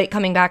Steven was late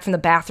coming back from the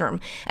bathroom.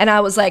 And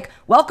I was like,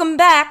 welcome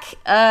back.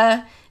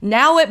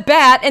 Now at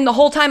bat. And the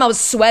whole time I was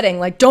sweating.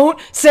 Like, don't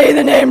say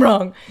the name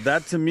wrong.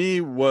 That to me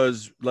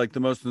was like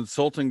the most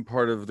insulting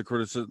part of the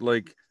criticism.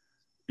 Like,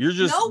 you're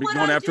just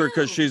going after her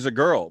because she's a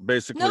girl,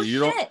 basically. No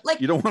you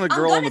shit. You don't want a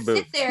girl in the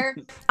booth.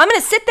 I'm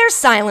going to sit there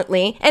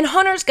silently, and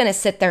Hunter's going to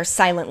sit there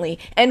silently.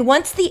 And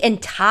once the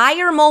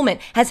entire moment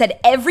has had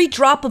every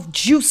drop of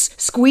juice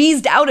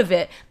squeezed out of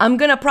it, I'm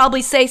going to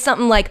probably say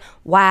something like,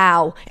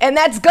 wow. And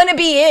that's going to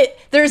be it.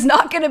 There's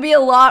not going to be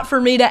a lot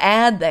for me to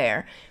add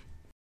there.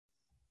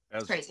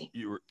 Crazy.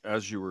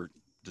 As you were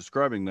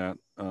describing that,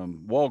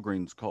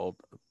 Walgreens called.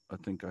 I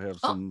think I have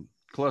some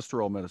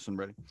cholesterol medicine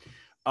ready.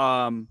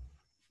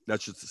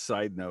 That's just a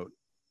side note.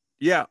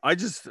 Yeah, I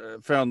just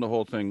found the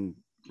whole thing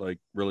like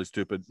really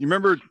stupid. You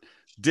remember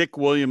Dick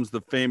Williams,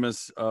 the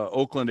famous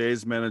Oakland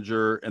A's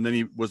manager, and then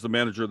he was the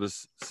manager of the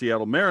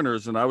Seattle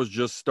Mariners, and I was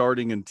just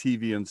starting in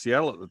TV in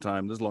Seattle at the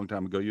time. This is a long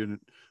time ago.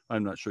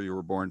 I'm not sure you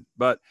were born,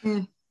 but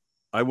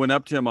I went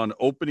up to him on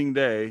opening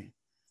day,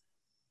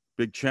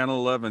 big Channel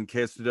 11,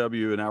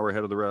 KSW, an hour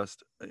ahead of the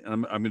rest.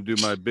 And I'm going to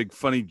do my big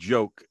funny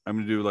joke. I'm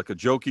going to do like a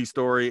jokey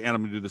story, and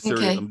I'm going to do the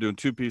serious. Okay. I'm doing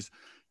two pieces.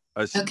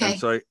 Okay.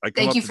 So I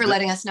Thank you for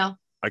letting us know.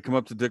 I come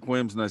up to Dick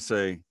Williams and I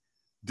say,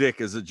 Dick,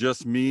 is it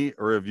just me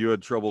or have you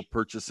had trouble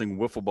purchasing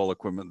wiffle ball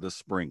equipment this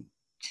spring?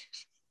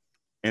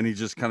 And he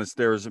just kind of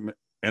stares at me,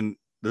 and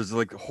there's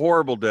like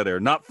horrible dead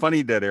air, not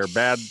funny dead air,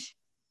 bad,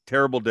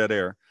 terrible dead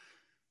air.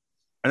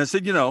 And I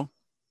said, I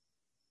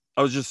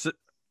was just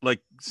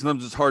like,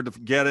 sometimes it's hard to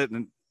get it.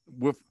 And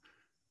with,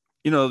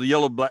 the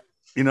yellow, black,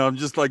 I'm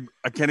just like,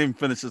 I can't even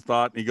finish his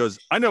thought. And he goes,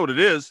 I know what it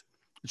is.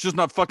 It's just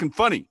not fucking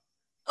funny.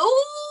 Oh.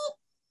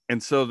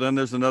 And so then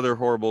there's another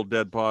horrible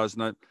dead pause.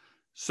 And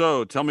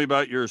so tell me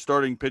about your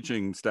starting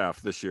pitching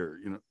staff this year.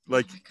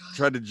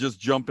 Try to just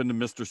jump into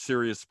Mr.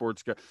 Serious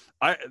Sports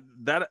guy.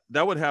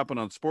 That would happen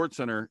on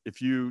SportsCenter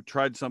if you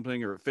tried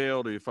something or it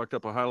failed or you fucked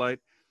up a highlight.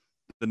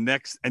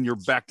 And your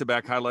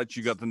back-to-back highlights,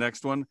 you got the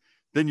next one.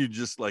 Then you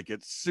just like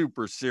it's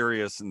super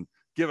serious and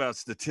give out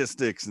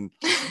statistics and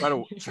try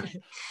to.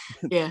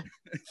 Yeah.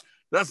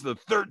 That's the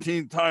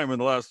 13th time in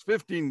the last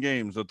 15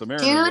 games that the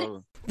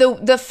Mariners.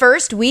 Dude, the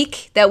first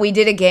week that we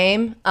did a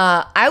game,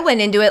 I went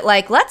into it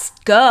like, let's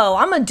go.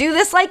 I'm going to do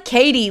this like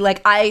Katie.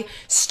 Like, I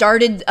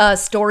started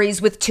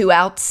stories with 2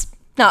 outs,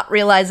 not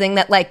realizing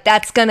that, like,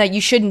 you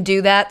shouldn't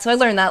do that. So I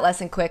learned that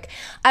lesson quick.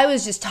 I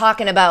was just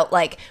talking about,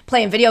 like,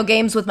 playing video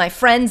games with my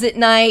friends at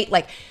night,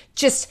 like,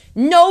 just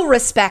no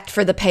respect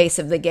for the pace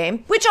of the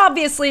game, which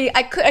obviously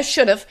I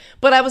should have,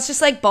 but I was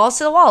just like, balls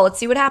to the wall. Let's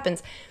see what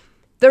happens.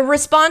 The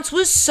response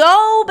was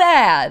so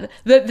bad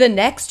that the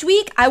next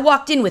week I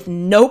walked in with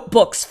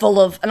notebooks full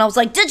of, and I was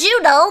like, did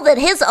you know that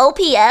his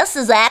OPS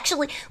is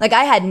actually, like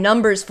I had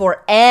numbers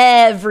for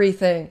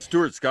everything.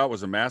 Stuart Scott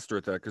was a master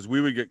at that because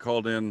we would get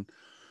called in,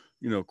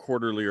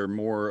 quarterly or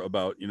more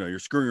about, you're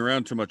screwing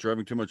around too much or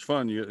having too much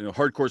fun.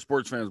 Hardcore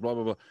sports fans, blah,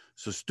 blah, blah.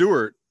 So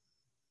Stuart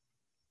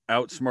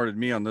outsmarted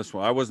me on this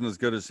one. I wasn't as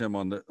good as him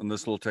on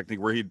this little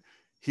technique where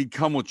he'd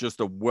come with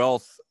just a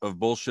wealth of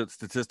bullshit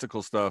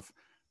statistical stuff,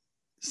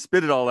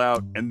 spit it all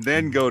out, and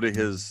then go to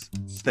his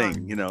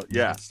thing,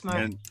 yeah. Smart.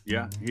 And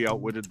yeah, he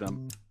outwitted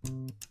them.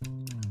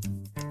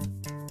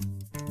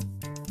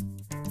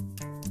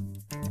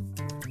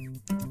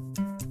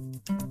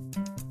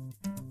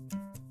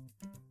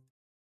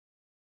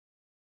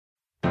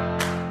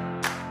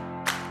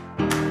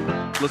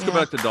 Let's go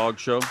back to dog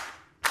show.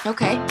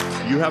 Okay.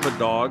 You have a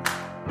dog.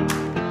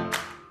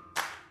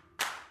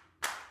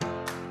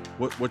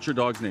 What's your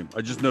dog's name?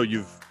 I just know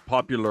you've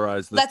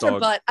popularized this That's dog. her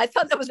butt. I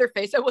thought that was her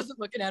face. I wasn't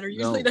looking at her.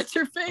 Usually that's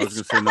her face. I was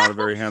going to say not a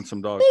very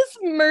handsome dog. It's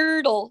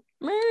Myrtle.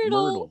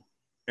 Myrtle.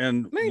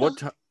 And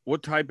Myrtle.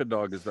 what type of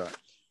dog is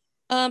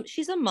that?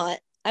 She's a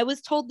mutt. I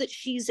was told that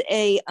she's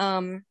a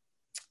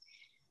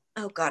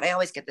oh God, I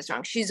always get this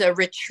wrong. She's a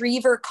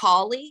retriever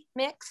collie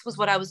mix was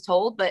what I was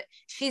told, but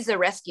she's a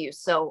rescue.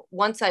 So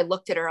once I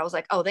looked at her, I was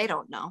like, oh, they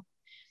don't know.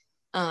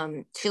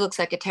 She looks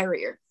like a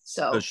terrier.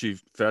 So does she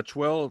fetch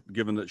well,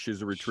 given that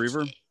she's a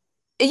retriever?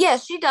 Yeah,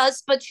 she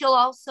does, but she'll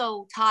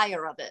also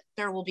tire of it.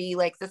 There will be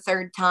like the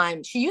third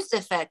time. She used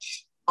to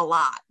fetch a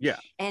lot. Yeah.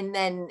 And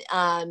then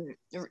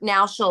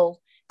now she'll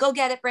go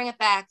get it, bring it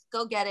back,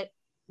 go get it,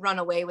 run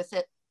away with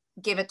it,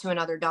 give it to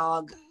another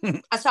dog.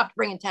 I stopped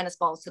bringing tennis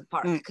balls to the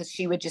park because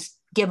she would just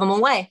give them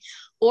away.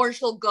 Or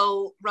she'll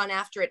go run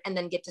after it and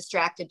then get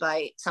distracted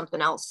by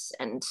something else.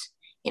 And,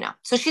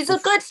 so she's a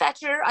good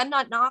fetcher. I'm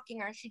not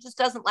knocking her. She just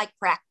doesn't like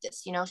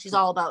practice. She's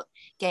all about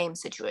game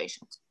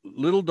situations.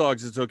 Little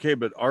dogs, it's okay.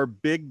 But our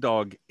big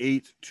dog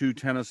ate 2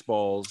 tennis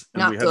balls.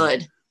 And Not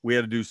good. We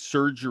had to do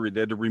surgery.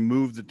 They had to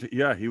remove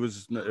he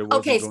was.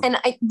 Okay. And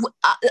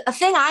a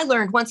thing I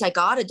learned once I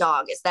got a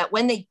dog is that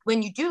when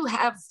you do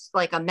have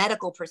like a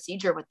medical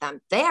procedure with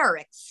them, they are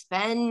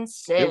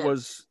expensive.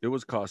 It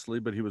was costly,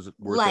 but he was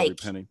worth every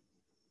penny.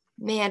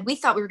 Man, we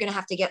thought we were going to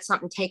have to get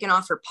something taken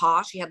off her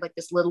paw. She had like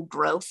this little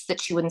growth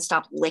that she wouldn't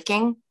stop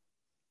licking.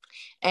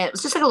 And it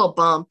was just like a little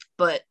bump,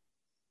 but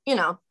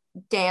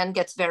Dan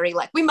gets very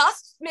like, we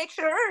must make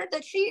sure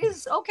that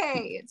she's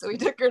okay. And so we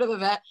took her to the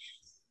vet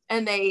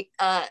and I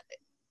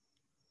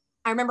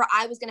remember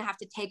I was going to have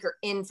to take her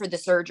in for the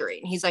surgery.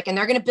 And he's like, and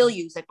they're going to bill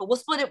you. He's like, but we'll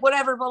split it,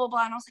 whatever, blah, blah,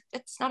 blah. And I was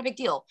like, it's not a big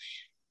deal.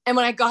 And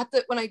when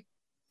I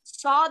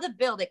saw the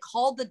bill, they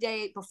called the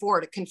day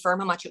before to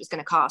confirm how much it was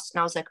going to cost. And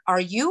I was like,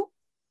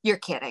 you're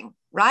kidding,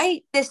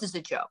 right? This is a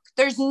joke.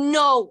 There's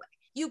no way.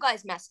 You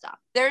guys messed up.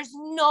 There's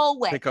no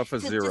way. Pick off a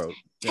zero.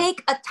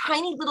 Take a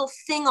tiny little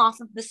thing off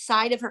of the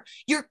side of her.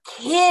 You're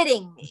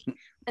kidding me.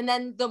 And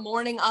then the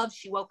morning of,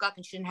 she woke up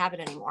and she didn't have it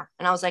anymore.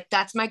 And I was like,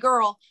 that's my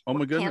girl. Oh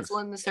my goodness.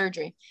 Canceling the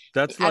surgery.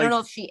 I don't know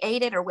if she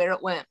ate it or where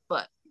it went,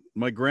 but.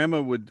 My grandma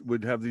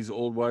would have these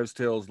old wives'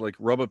 tales, like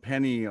rub a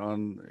penny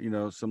on,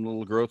 some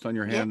little growth on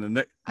your hand.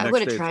 And I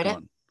would have tried it.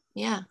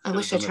 Yeah. I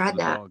wish I tried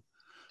that.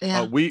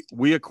 Yeah.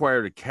 We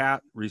acquired a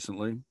cat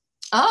recently.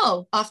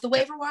 Oh, off the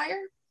waiver wire?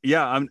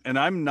 Yeah,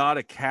 I'm not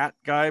a cat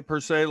guy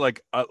per se.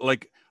 Like I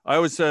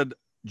always said,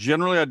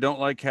 generally I don't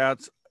like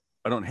cats.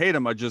 I don't hate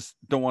them. I just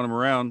don't want them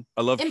around.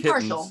 I love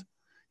kittens.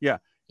 Yeah.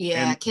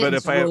 Yeah,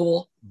 kittens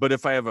rule. But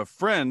if I have a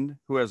friend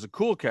who has a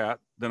cool cat,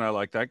 then I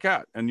like that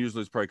cat. And usually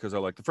it's probably because I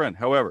like the friend.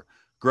 However,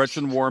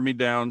 Gretchen wore me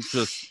down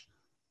just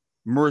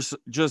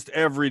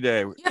every day.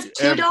 You have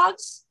 2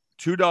 dogs?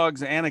 2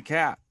 dogs and a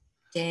cat.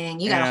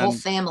 Dang, you got a whole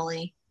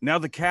family. Now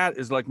the cat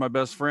is like my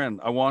best friend.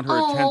 I want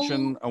her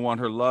attention. I want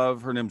her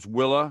love. Her name's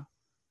Willa.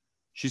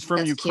 She's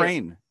from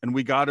Ukraine, cute. And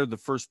we got her the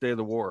first day of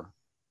the war.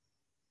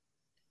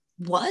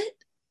 What?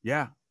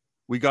 Yeah,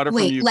 we got her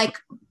from Ukraine. Like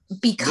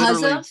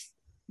because of?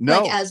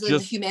 No, like as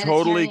just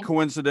totally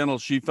coincidental.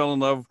 She fell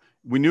in love.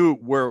 We knew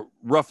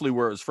roughly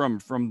where it was from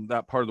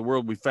that part of the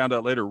world. We found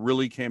out later,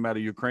 really came out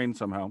of Ukraine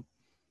somehow.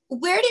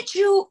 Where did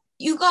you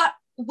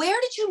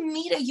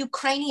meet a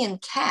Ukrainian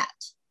cat?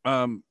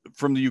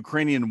 From the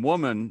Ukrainian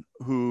woman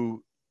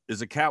who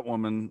is a cat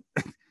woman,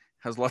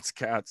 has lots of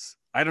cats.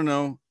 I don't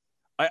know.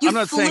 I'm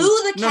not saying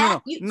the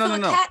cat. No.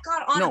 The cat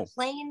got on a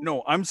plane.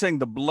 No, I'm saying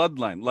the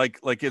bloodline,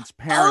 like its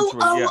parents.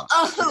 Here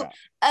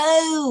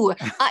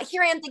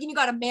I am thinking you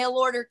got a mail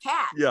order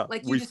cat. Yeah,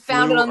 like you just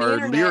found it on the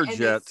internet and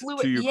Learjet flew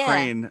to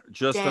Ukraine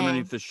just Dang.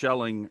 underneath the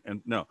shelling,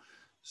 and no.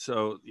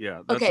 So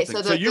yeah. That's okay,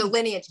 so the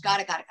lineage.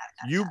 Got it.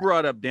 You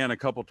brought up Dan a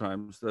couple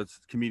times. That's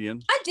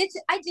comedian. I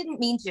didn't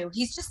mean to.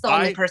 He's just the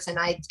only person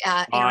I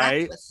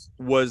interact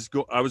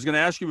with. I was going to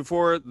ask you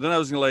before. Then I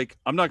was going to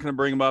I'm not going to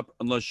bring him up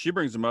unless she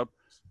brings him up.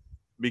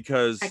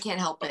 Because I can't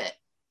help it.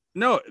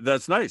 No,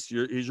 that's nice.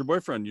 He's your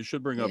boyfriend. You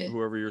should bring up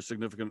whoever your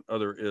significant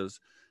other is.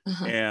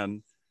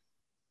 And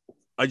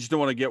I just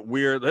don't want to get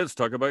weird. Let's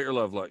talk about your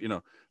love life,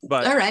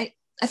 But all right.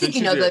 I think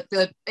you know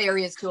the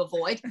areas to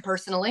avoid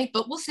personally,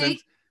 but we'll see.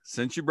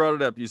 Since you brought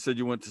it up, you said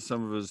you went to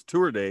some of his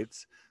tour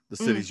dates, the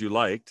cities you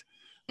liked.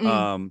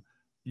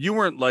 You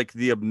weren't like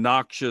the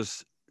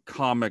obnoxious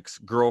comics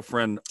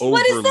girlfriend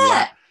What is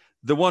that?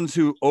 The ones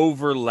who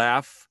over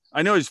laugh.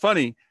 I know he's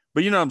funny,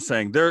 but you know what I'm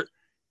saying? They're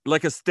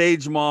like a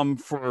stage mom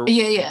for I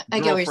get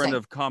what you're saying.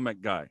 of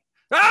comic guy.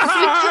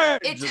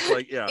 It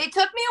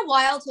took me a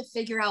while to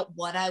figure out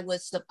what I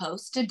was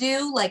supposed to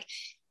do. Like,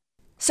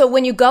 so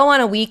when you go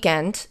on a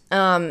weekend,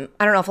 I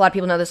don't know if a lot of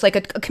people know this, like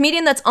a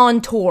comedian that's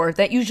on tour,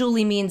 that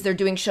usually means they're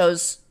doing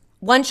shows,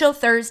 1 show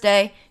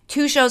Thursday,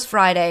 2 shows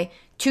Friday,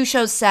 2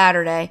 shows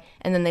Saturday,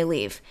 and then they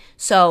leave.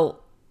 So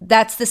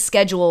that's the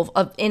schedule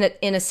of in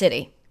a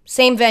city.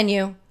 Same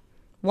venue,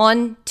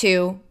 1,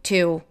 2,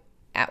 2,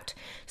 out.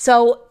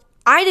 So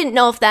I didn't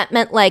know if that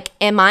meant like,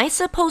 am I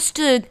supposed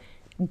to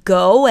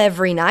go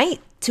every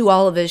night to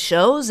all of his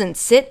shows and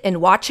sit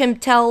and watch him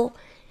tell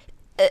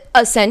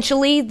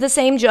essentially the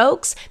same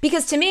jokes?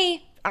 Because to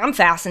me, I'm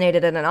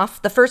fascinated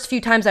enough. The first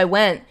few times I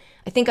went,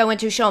 I think I went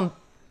to a show in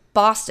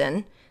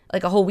Boston,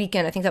 like a whole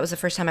weekend. I think that was the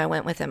first time I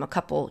went with him,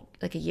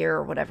 like a year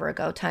or whatever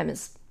ago. Time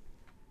is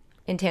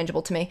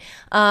intangible to me.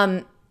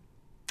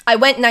 I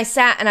went and I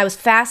sat and I was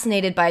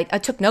fascinated I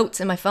took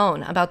notes in my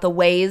phone about the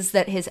ways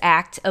that his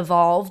act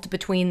evolved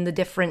between the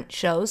different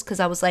shows, because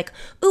I was like,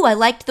 ooh, I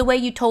liked the way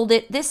you told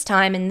it this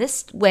time and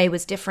this way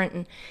was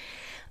different.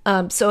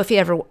 And so if he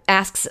ever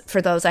asks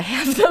for those, I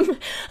have them.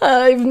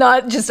 I've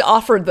not just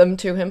offered them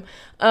to him.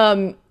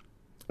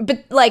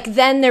 But like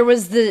then there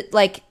was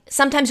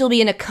sometimes you'll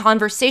be in a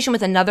conversation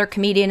with another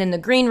comedian in the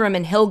green room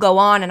and he'll go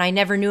on, and I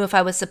never knew if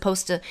I was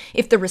supposed to,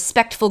 if the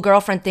respectful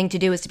girlfriend thing to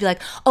do is to be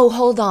like, oh,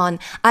 hold on,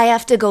 I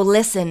have to go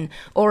listen,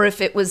 or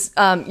if it was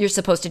you're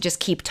supposed to just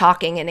keep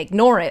talking and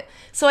ignore it.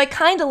 So I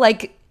kind of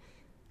like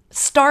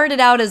started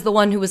out as the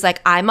one who was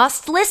like, I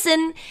must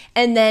listen,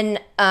 and then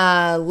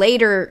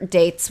later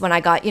dates when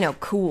I got,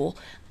 cool,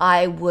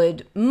 I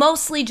would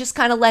mostly just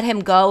kind of let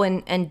him go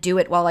and do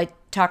it while I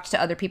talked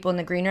to other people in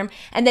the green room.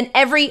 And then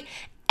every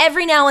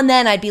now and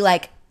then I'd be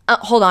like,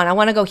 hold on, I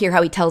want to go hear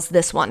how he tells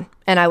this one.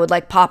 And I would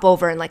like pop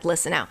over and like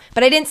listen out.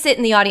 But I didn't sit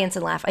in the audience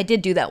and laugh. I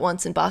did do that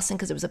once in Boston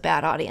because it was a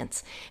bad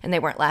audience and they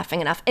weren't laughing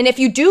enough. And if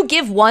you do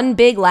give one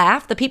big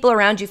laugh, the people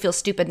around you feel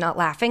stupid not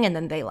laughing, and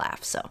then they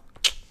laugh. So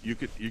you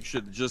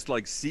should just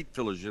like seat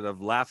fillers. You should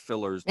have laugh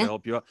fillers to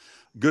help you out.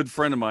 Good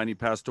friend of mine, he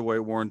passed away,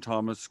 Warren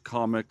Thomas,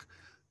 comic,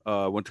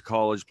 went to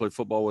college, played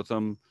football with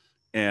him.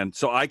 And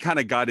so I kind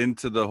of got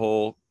into the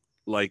whole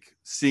like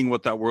seeing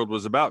what that world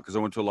was about, because I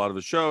went to a lot of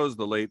his shows,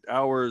 the late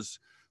hours,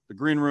 the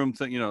green room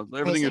thing,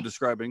 everything crazy. You're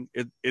describing.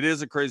 It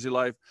is a crazy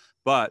life.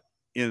 But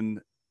in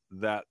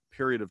that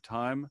period of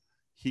time,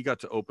 he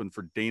got to open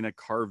for Dana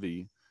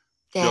Carvey.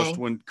 Dang. Just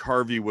when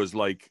Carvey was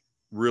like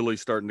really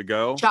starting to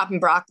go. Chopping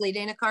broccoli,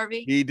 Dana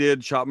Carvey. He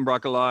did Chopping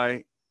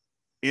Broccoli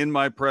in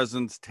my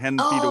presence, 10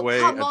 feet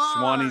away at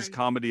Swanee's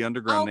Comedy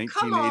Underground,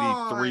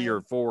 1983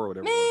 or 4 or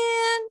whatever.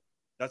 Man.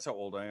 That's how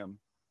old I am.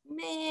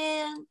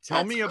 Man,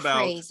 tell me about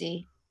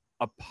crazy.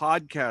 A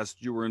podcast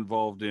you were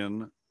involved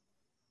in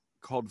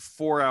called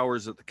 4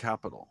 Hours at the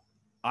Capitol.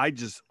 I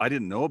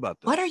didn't know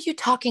about this. What are you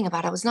talking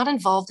about? I was not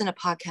involved in a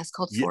podcast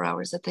called 4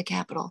 Hours at the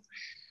Capitol.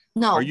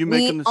 No. Are you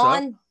making this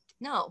up?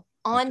 No.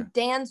 On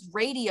Dan's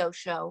radio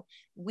show,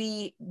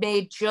 we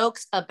made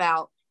jokes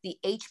about the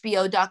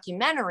HBO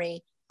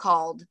documentary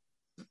called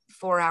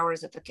 4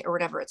 Hours at the, or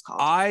whatever it's called.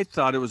 I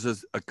thought it was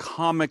a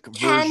comic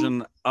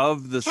version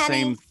of the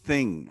same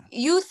thing.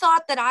 You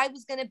thought that I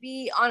was going to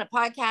be on a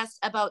podcast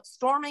about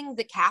storming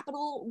the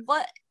Capitol?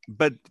 What?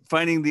 But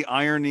finding the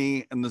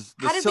irony and the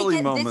silly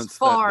moments.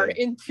 How did we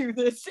get this far into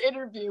this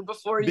interview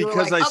before you were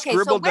like, okay,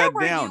 so where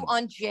were you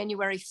on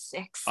January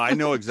 6th? I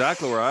know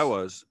exactly where I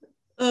was.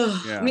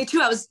 Yeah. Me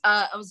too.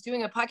 I was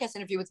doing a podcast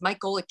interview with Mike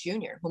Golick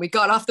Jr. When we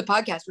got off the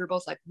podcast, we were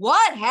both like,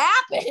 what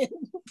happened?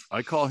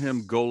 I call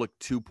him Golick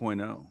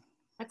 2.0.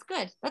 That's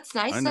good. That's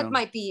nice. That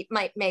might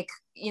make,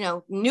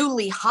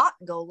 newly hot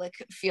Golick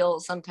feel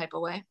some type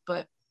of way,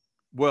 but.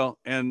 Well,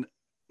 and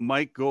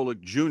Mike Golick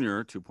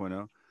Jr.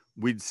 2.0,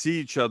 we'd see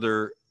each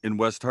other in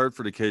West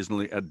Hartford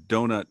occasionally at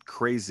Donut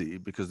Crazy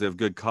because they have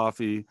good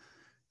coffee.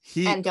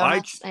 And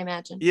donuts, I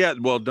imagine. Yeah,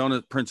 well,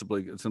 donut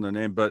principally, it's in their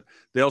name, but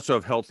they also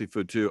have healthy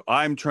food too.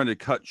 I'm trying to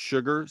cut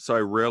sugar, so I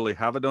rarely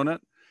have a donut,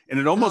 and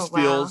it almost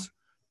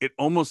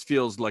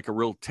feels like a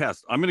real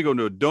test. I'm going to go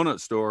into a donut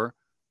store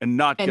and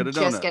not get a donut.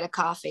 Just get a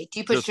coffee.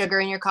 Do you put sugar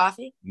in your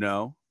coffee?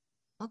 No.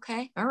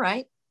 Okay, all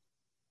right.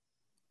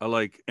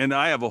 And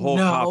I have a whole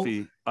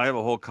coffee. I have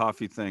a whole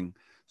coffee thing.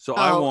 So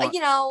I want.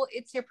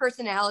 It's your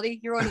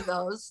personality. You're one of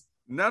those.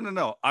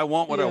 No. I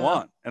want what I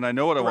want, and I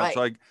know what I want.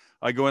 So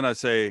I go in. I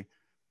say,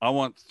 I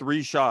want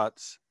 3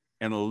 shots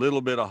and a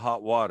little bit of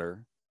hot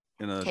water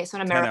in a so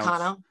an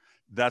Americano. Ounce.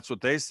 That's what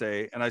they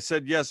say. And I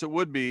said, yes, it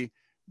would be,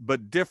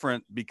 but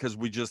different because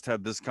we just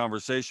had this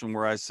conversation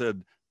where I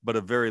said, but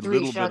a very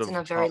little bit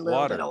of hot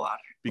water.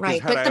 Right.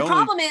 But the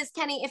problem is,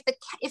 Kenny, if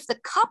the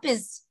cup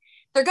is,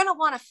 they're going to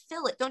want to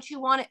fill it. Don't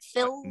you want it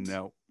filled?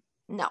 No.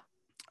 No.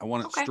 I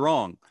want it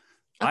strong.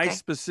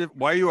 Okay.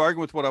 Why are you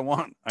arguing with what I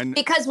want?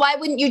 Because why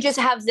wouldn't you just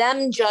have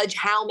them judge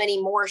how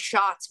many more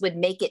shots would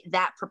make it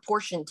that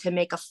proportion to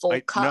make a full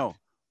cup? No,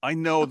 I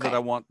know that I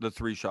want the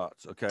 3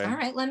 shots. Okay. All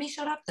right, let me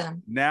shut up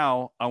then.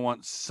 Now I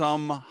want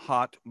some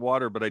hot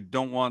water, but I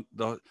don't want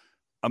the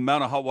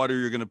amount of hot water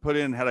you're going to put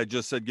in. Had I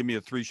just said, give me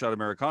a 3-shot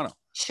Americano.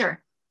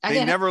 Sure.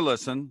 They never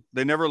listen.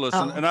 They never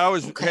listen. Oh, and I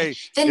always, okay. hey.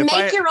 Then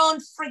make your own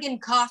friggin'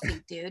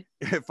 coffee, dude.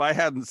 If I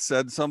hadn't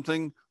said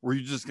something, were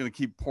you just going to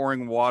keep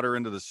pouring water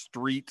into the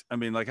street? I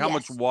mean, like how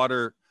much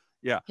water?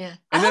 Yeah. Yeah.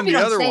 And I then hope you the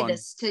don't other say one.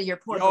 this to your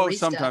poor barista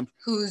sometimes.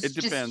 who's It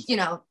depends.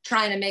 just,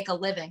 trying to make a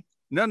living.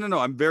 No.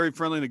 I'm very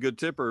friendly and a good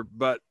tipper,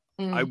 but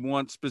I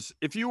want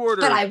if you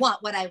order. But I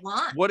want what I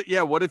want. What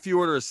if you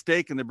order a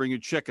steak and they bring you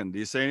chicken? Do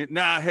you say,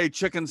 nah, hey,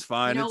 chicken's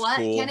fine. You know it's what,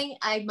 cool. Kenny?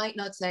 I might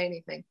not say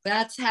anything.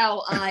 That's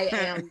how I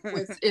am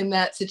in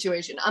that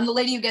situation. I'm the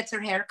lady who gets her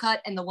hair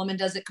cut and the woman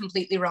does it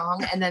completely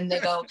wrong. And then they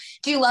go,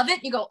 do you love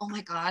it? You go, oh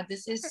my God,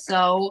 this is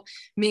so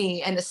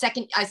me. And the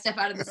second I step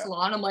out of the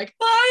salon, I'm like,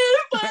 bye,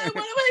 what am I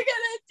going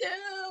to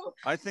do?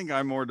 I think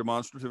I'm more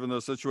demonstrative in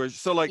those situations.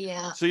 So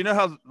so you know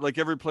how like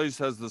every place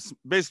has this,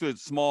 basically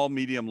it's small,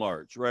 medium,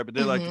 large, right? But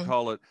they like to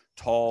call it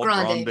tall,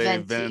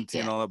 grande, venti,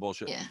 and all that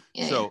bullshit.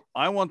 So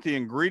I want the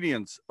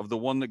ingredients of the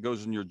one that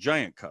goes in your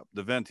giant cup,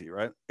 the venti,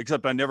 right?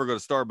 Except I never go to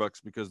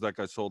Starbucks because that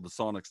guy sold the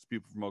Sonics to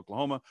people from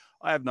Oklahoma.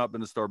 I have not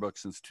been to Starbucks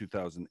since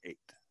 2008.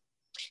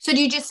 So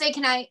do you just say,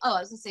 can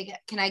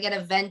I get a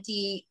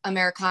venti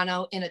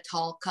Americano in a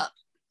tall cup?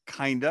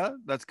 Kinda.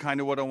 That's kind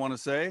of what I want to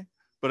say.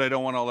 But I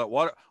don't want all that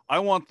water. I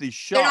want the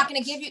shot. They're not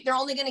going to give you. They're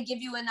only going to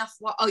give you enough.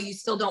 Oh, you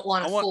still don't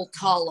want full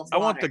tall of water. I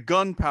want the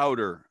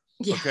gunpowder.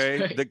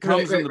 Okay, that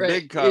comes in the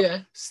big cup. Yeah.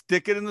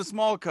 Stick it in the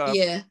small cup.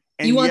 Yeah.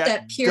 And you want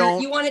that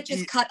pure. You want it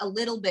just cut a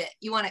little bit.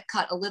 You want it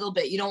cut a little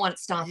bit. You don't want it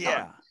stomped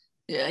on.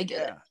 Yeah, I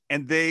get it.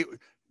 And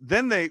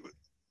they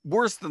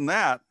worse than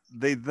that.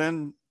 They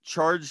then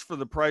charge for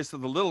the price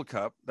of the little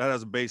cup. That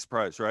has a base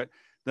price, right?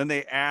 Then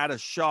they add a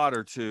shot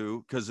or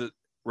two because it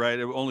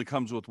only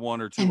comes with 1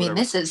 or 2. I mean,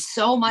 this is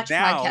so much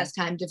podcast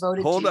time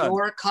devoted to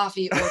your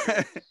coffee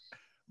order.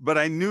 But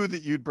I knew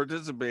that you'd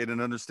participate and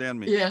understand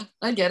me. Yeah,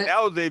 I get it.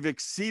 Now they've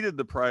exceeded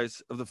the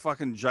price of the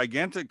fucking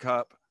gigantic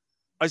cup.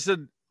 I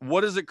said, what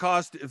does it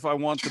cost if I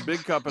want the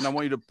big cup and I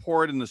want you to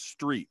pour it in the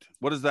street?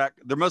 What is that?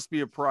 There must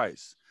be a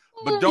price.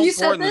 But don't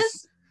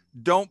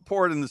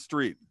pour it in the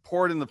street.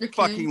 Pour it in the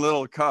fucking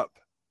little cup.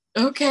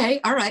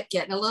 Okay. All right.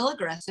 Getting a little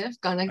aggressive.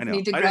 Gonna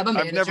need to grab a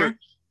manager.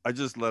 I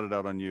just let it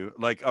out on you.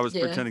 Like I was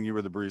pretending you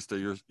were the barista.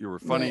 You were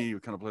funny. Right. You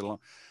kind of played along.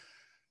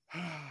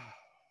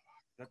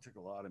 That took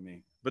a lot of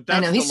me. But that's I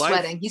know he's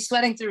sweating. He's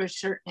sweating through his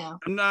shirt now.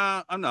 I'm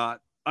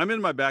not. I'm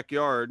in my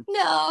backyard.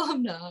 No,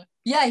 I'm not.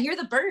 Yeah, I hear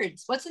the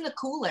birds. What's in the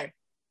cooler?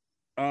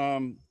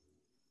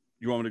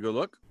 You want me to go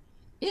look?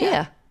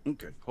 Yeah.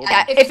 Okay.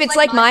 If it's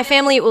like my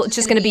family, it's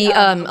just going to be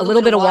a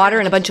little bit of water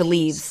and a bunch of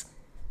leaves.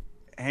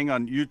 Hang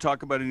on. You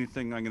talk about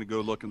anything. I'm going to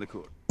go look in the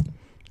cooler.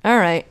 All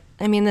right.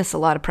 I mean, this is a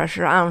lot of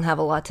pressure. I don't have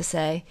a lot to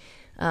say.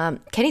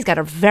 Kenny's got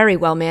a very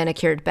well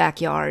manicured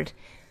backyard.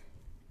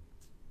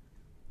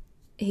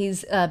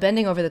 He's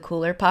bending over the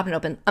cooler, popping it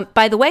open.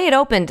 By the way it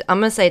opened, I'm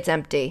going to say it's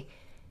empty.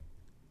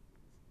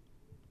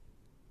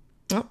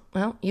 Oh,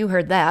 well, you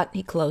heard that.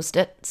 He closed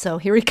it. So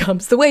here he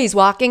comes. The way he's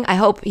walking, I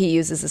hope he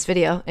uses this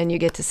video and you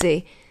get to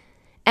see.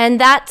 And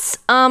that's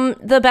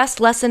the best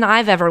lesson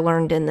I've ever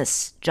learned in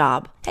this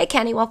job. Hey,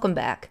 Kenny, welcome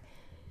back.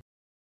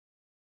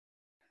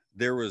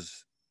 There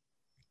was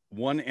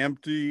one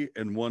empty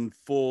and one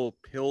full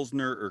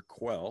Pilsner or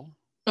Quell.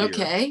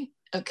 Okay.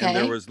 Okay. And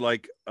there was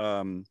like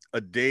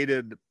a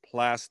dated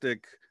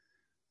plastic,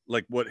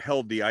 like what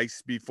held the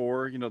ice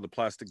before, the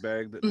plastic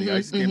bag that the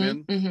ice came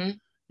in. Mm-hmm.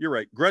 You're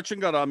right. Gretchen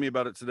got on me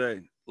about it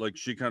today. Like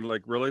she kind of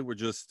like, really?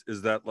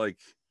 Is that like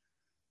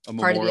a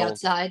part memorial? of the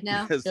outside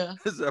now? Is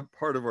that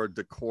part of our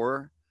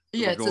decor?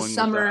 Yeah, it's a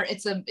summer.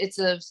 It's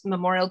a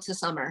memorial to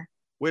summer.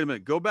 Wait a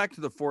minute. Go back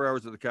to the 4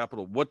 hours at the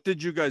Capitol. What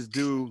did you guys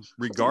do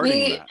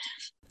regarding that?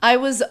 I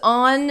was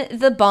on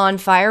the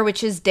Bonfire,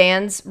 which is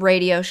Dan's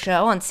radio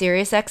show on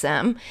Sirius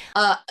XM.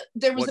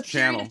 There was a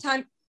period of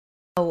time.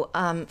 Oh,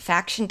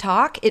 Faction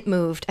Talk. It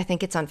moved. I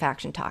think it's on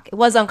Faction Talk. It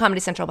was on Comedy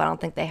Central, but I don't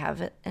think they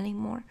have it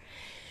anymore.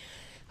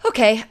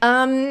 Okay,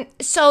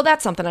 so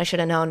that's something I should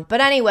have known.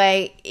 But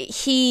anyway,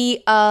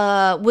 he'd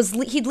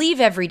leave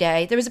every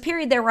day. There was a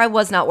period there where I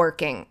was not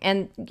working.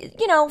 And,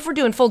 for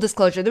doing full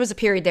disclosure, there was a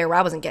period there where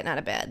I wasn't getting out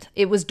of bed.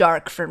 It was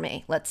dark for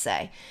me, let's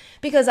say.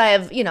 Because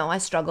I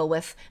struggle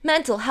with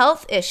mental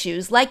health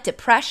issues like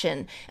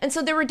depression. And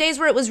so there were days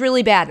where it was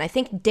really bad. And I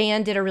think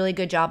Dan did a really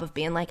good job of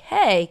being like,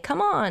 hey,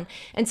 come on.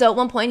 And so at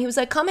one point he was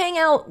like, come hang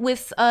out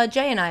with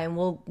Jay and I and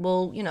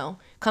we'll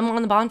come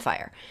on the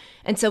Bonfire.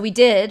 And so we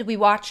did. We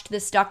watched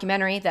this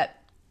documentary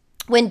that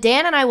when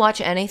Dan and I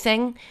watch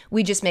anything,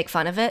 we just make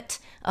fun of it.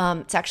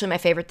 It's actually my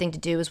favorite thing to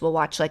do is we'll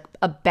watch like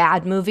a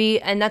bad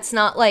movie. And that's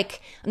not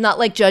like, I'm not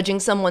like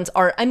judging someone's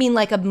art. I mean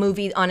like a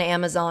movie on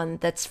Amazon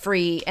that's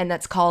free and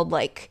that's called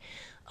like,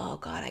 oh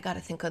God, I got to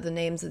think of the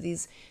names of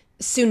these.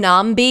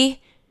 Tsunami.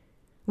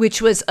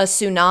 which was a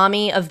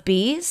tsunami of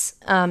bees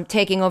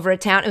taking over a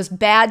town. It was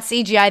bad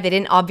CGI. They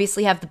didn't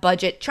obviously have the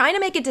budget. Trying to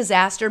make a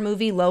disaster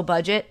movie, low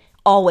budget,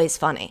 always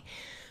funny.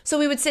 So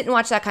we would sit and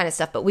watch that kind of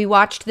stuff. But we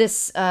watched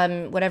this,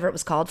 whatever it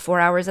was called, 4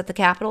 Hours at the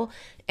Capitol,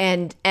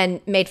 and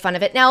made fun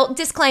of it. Now,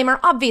 disclaimer,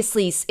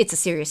 obviously it's a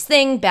serious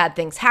thing. Bad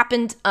things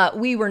happened.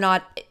 We were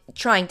not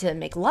trying to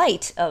make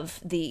light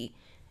of the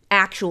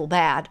actual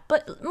bad,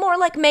 but more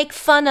like make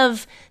fun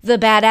of the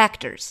bad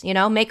actors,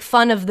 make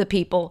fun of the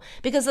people.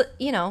 Because,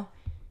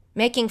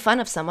 making fun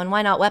of someone,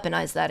 why not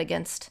weaponize that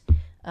against,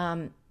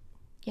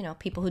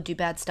 people who do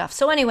bad stuff?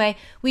 So anyway,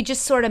 we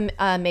just sort of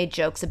made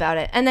jokes about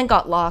it, and then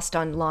got lost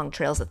on long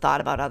trails of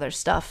thought about other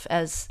stuff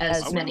as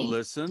many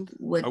listened.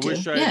 would I do.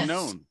 wish I Yes. had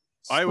known.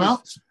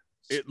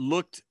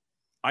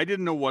 I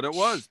didn't know what it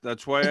was.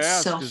 That's why I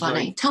asked. So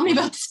funny. Tell me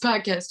about this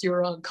podcast you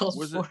were on called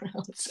Was 4 it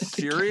Hours.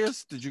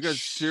 serious? Did you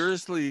guys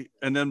seriously,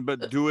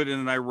 but do it in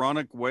an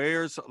ironic way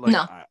or something?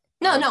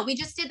 No, we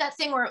just did that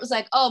thing where it was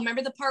like, oh,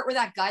 remember the part where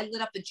that guy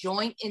lit up a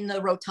joint in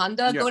the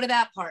rotunda? Yeah. Go to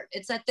that part.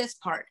 It's at this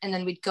part. And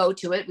then we'd go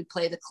to it, we'd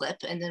play the clip,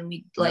 and then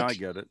we'd I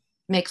get it.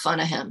 make fun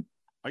of him.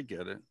 I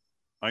get it.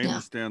 I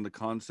understand the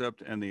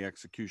concept and the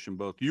execution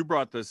both. You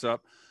brought this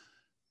up.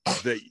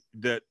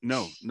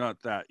 No,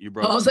 not that. You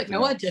brought I was like,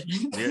 no, I something else.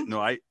 didn't. Yeah,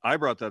 no, I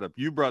brought that up.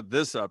 You brought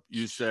this up.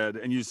 You said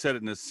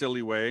it in a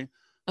silly way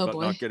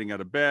about not getting out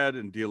of bed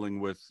and dealing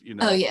with,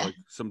 like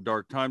some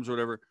dark times or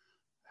whatever.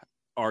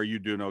 Are you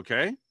doing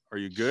okay? Are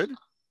you good?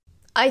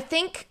 I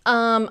think,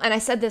 and I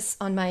said this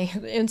on my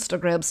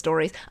Instagram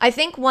stories, I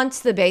think once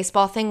the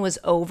baseball thing was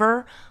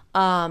over,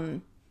 the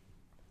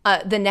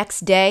next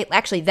day,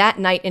 actually that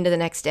night into the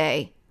next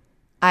day,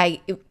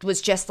 it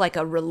was just like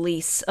a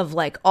release of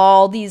like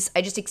all these,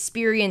 I just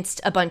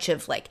experienced a bunch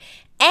of like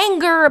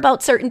anger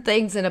about certain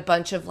things and a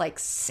bunch of like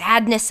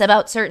sadness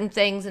about certain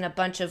things and a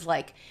bunch of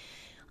like,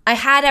 I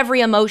had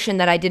every emotion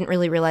that I didn't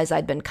really realize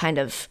I'd been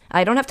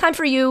I don't have time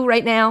for you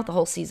right now, the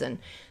whole season.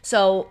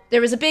 So there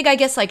was a big, I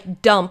guess,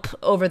 like dump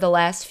over the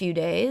last few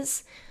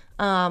days.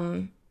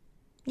 I'm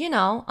doing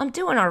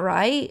all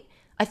right.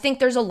 I think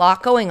there's a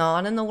lot going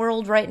on in the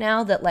world right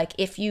now that like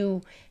if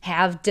you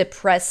have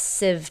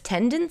depressive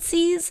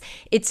tendencies,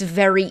 it's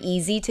very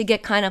easy to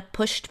get kind of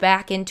pushed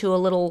back into a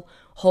little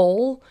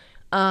hole.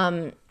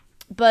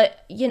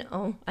 But,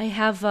 I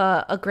have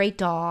a great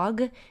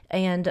dog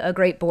and a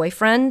great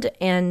boyfriend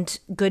and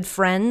good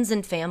friends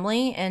and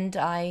family, and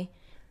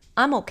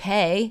I'm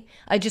okay.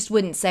 I just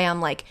wouldn't say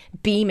I'm like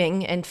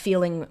beaming and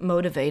feeling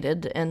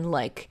motivated and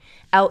like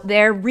out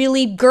there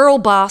really girl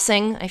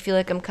bossing. I feel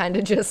like I'm kind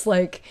of just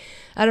like,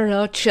 I don't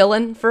know,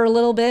 chilling for a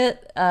little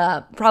bit,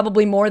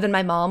 probably more than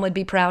my mom would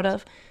be proud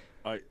of.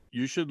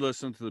 You should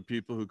listen to the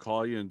people who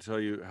call you and tell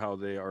you how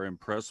they are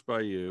impressed by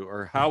you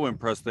or how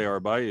impressed they are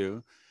by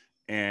you.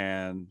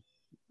 And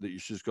that you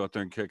should just go out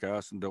there and kick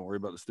ass and don't worry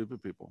about the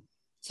stupid people.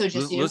 So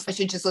just you? I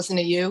should just listen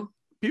to you?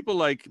 People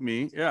like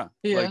me, yeah.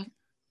 Yeah.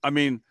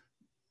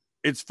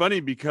 It's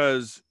funny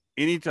because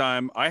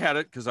anytime I had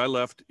it, because I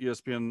left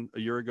ESPN a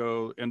year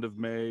ago, end of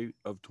May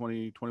of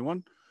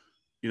 2021,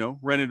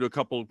 ran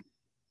into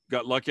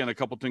got lucky on a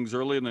couple things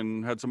early and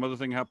then had some other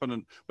thing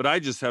happen. But I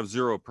just have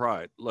zero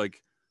pride.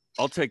 Like,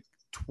 I'll take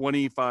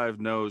 25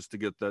 no's to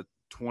get that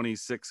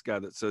 26 guy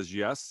that says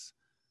yes.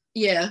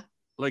 Yeah.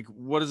 Like,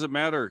 what does it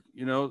matter?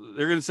 They're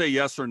going to say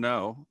yes or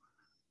no.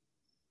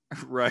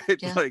 Right.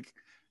 Yeah. Like,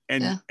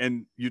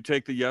 and you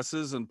take the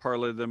yeses and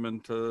parlay them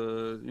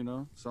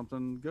into,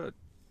 something good.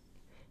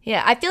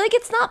 Yeah. I feel like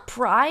it's not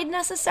pride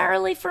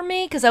necessarily for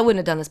me, because I wouldn't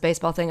have done this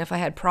baseball thing if I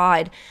had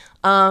pride.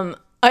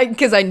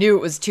 Because I knew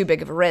it was too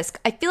big of a risk.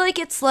 I feel like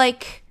it's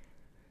like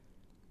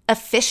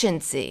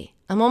efficiency.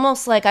 I'm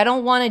almost like, I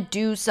don't want to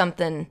do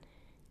something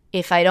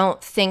if I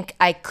don't think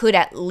I could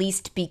at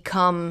least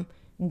become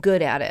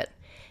good at it.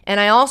 And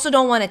I also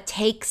don't want to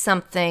take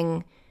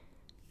something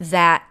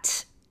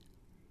that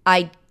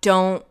I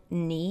don't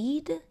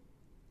need.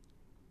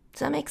 Does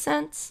that make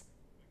sense?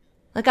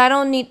 Like, I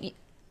don't need...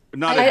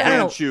 Not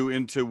advance you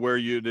into where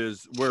it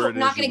is.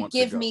 Not going to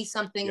give me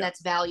something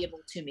that's valuable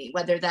to me,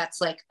 whether that's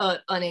like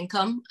an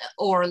income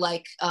or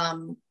like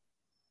a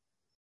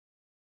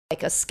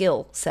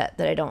skill set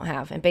that I don't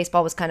have. And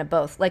baseball was kind of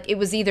both. Like, it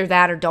was either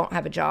that or don't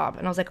have a job.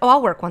 And I was like,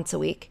 I'll work once a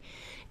week.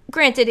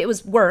 Granted, it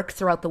was work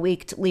throughout the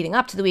week leading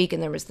up to the week,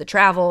 and there was the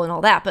travel and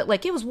all that, but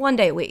like it was one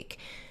day a week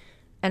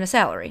and a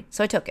salary,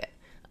 so I took it.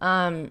 But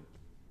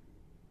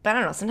I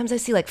don't know, sometimes I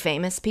see like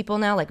famous people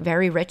now, like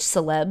very rich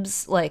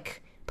celebs,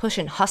 like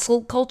pushing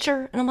hustle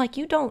culture, and I'm like,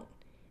 you don't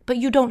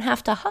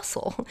have to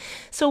hustle.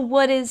 So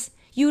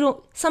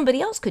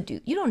somebody else could do,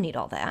 you don't need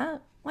all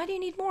that. Why do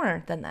you need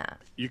more than that?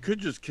 You could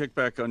just kick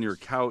back on your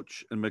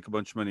couch and make a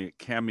bunch of money at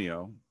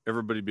Cameo.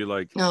 Everybody be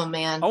like, oh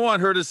man, I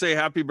want her to say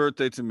happy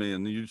birthday to me.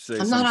 And you'd say,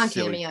 I'm not on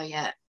Cameo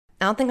yet.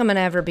 I don't think I'm going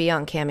to ever be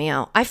on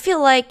Cameo. I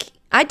feel like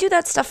I do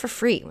that stuff for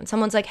free. When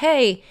someone's like,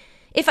 hey,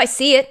 if I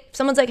see it,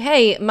 someone's like,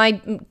 hey, my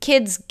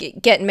kid's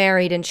getting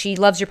married and she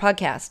loves your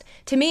podcast.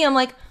 To me, I'm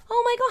like,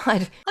 oh my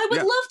God. I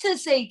would love to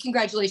say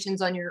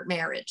congratulations on your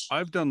marriage.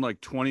 I've done like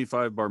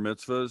 25 bar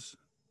mitzvahs.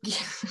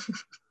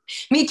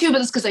 Me too,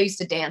 but it's because I used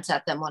to dance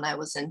at them when I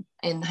was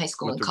in high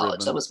school With and the college.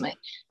 ribbon. That was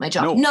my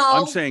job. No,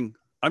 No,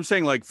 I'm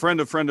saying like friend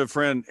of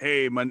friend.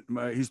 Hey,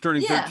 he's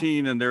turning Yeah.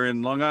 13 and they're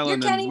in Long you're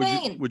Island. Kenny And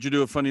Mayne. would you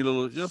do a funny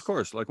little? Yeah, of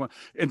course. Like one.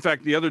 In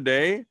fact, the other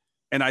day,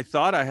 and I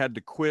thought I had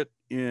to quit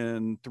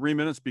in 3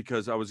 minutes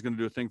because I was going to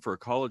do a thing for a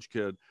college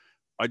kid.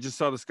 I just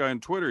saw this guy on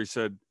Twitter. He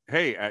said,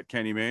 "Hey, at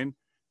Kenny Mayne."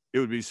 It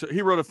would be, so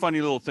he wrote a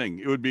funny little thing.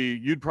 It would be,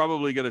 you'd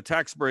probably get a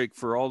tax break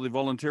for all the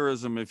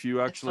volunteerism if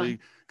you actually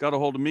got a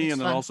hold of me and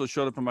then also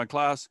showed up in my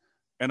class.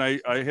 And I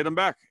hit him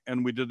back,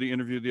 and we did the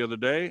interview the other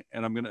day,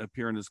 and I'm going to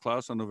appear in his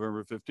class on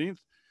November 15th.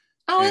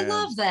 Oh, And I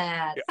love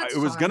that. That's it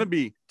was going to fun.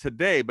 be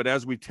today, but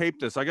as we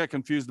taped this, I got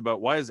confused about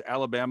why is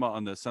Alabama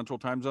on the central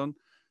time zone?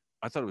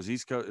 I thought it was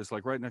East Coast. It's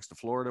like right next to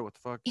Florida. What the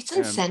fuck? It's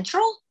in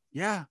Central?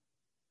 Yeah.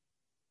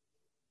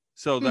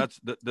 So that's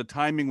the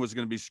timing was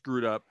going to be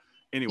screwed up.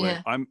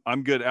 Anyway, Yeah.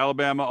 I'm good.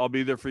 Alabama, I'll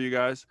be there for you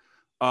guys.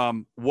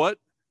 What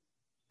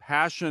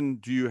passion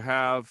do you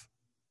have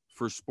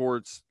for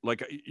sports?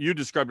 Like you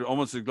described it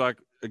almost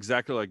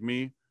exactly like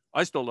me.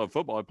 I still love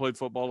football. I played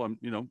football.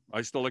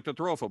 I still like to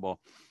throw a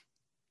football.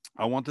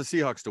 I want the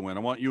Seahawks to win.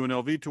 I want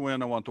UNLV to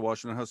win. I want the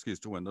Washington Huskies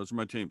to win. Those are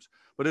my teams.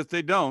 But if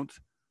they don't,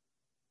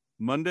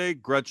 Monday,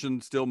 Gretchen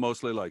still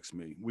mostly likes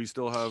me. We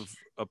still have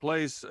a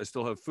place. I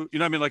still have food. You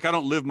know what I mean? Like I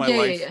don't live my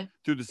life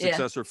through the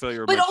success or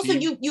failure of But my also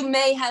team. you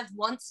may have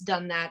once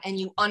done that and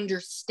you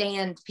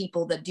understand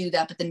people that do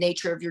that, but the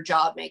nature of your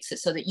job makes it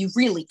so that you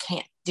really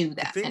can't do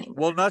that anymore.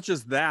 Well, not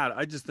just that.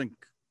 I just think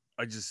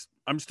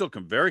I'm still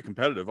very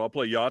competitive. I'll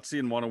play Yahtzee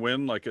and want to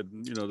win like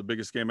the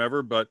biggest game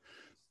ever. But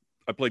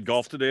I played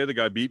golf today. The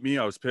guy beat me.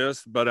 I was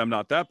pissed, but I'm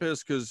not that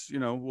pissed because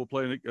we'll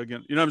play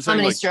again. You know what I'm saying?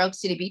 How many strokes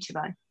did he beat you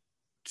by?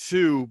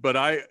 2, but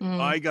I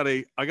got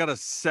a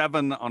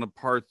 7 on a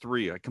par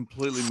 3. I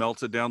completely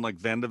melted down like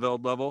Van de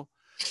Velde level,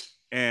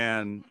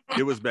 and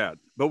it was bad.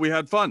 But we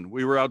had fun.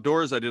 We were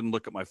outdoors. I didn't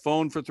look at my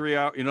phone for 3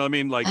 hours. You know what I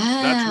mean? Like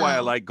that's why I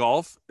like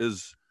golf,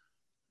 is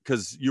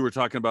because you were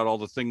talking about all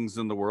the things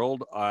in the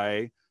world.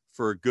 I,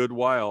 for a good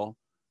while,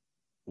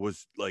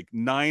 was like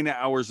 9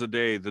 hours a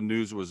day. The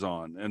news was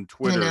on and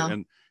Twitter,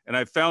 and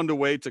I found a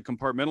way to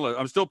compartmentalize.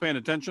 I'm still paying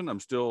attention.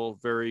 I'm still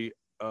very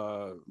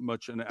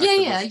much an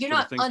activist. You're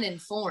not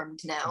uninformed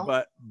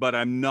now, but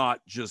I'm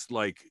not just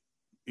like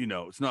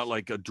it's not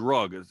like a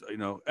drug,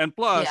 and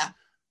plus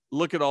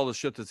look at all the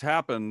shit that's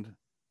happened,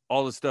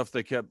 all the stuff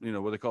they kept,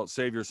 what they call it,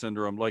 savior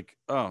syndrome, like,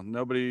 oh,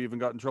 nobody even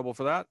got in trouble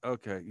for that,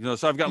 okay,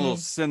 so I've gotten a little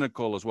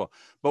cynical as well.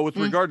 But with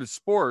regard to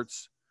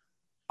sports,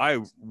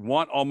 I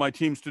want all my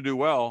teams to do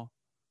well,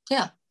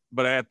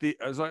 but I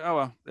was like, oh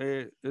well,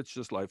 it's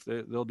just life.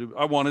 They'll do.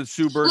 I wanted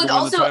Sue Bird to win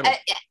also, the title.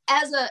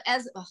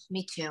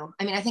 Me too.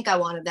 I mean, I think I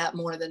wanted that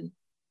more than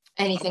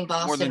anything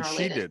Boston more than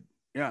related. she did.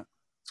 Yeah.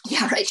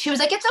 Yeah, right. She was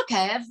like, "It's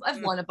okay.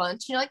 I've won a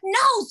bunch." And you're like,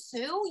 "No, Sue,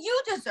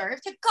 you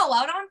deserve to go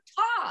out on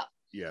top."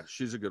 Yeah,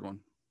 she's a good one.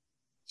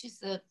 She's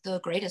the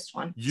greatest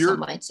one. Some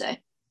might say.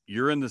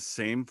 You're in the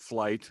same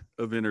flight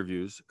of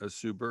interviews as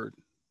Sue Bird.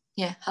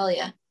 Yeah, hell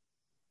yeah.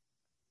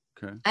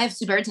 Okay. I have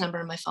Sue Bird's number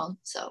on my phone,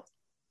 so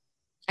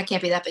I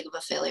can't be that big of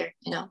a failure,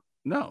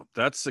 No,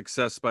 that's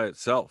success by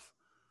itself.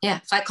 Yeah,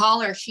 if I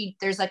call her, I'm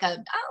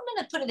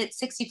gonna put it at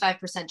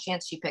 65%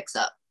 chance she picks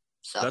up.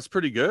 So that's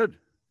pretty good.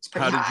 It's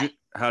pretty high.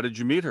 How did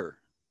you meet her?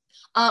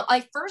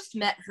 I first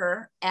met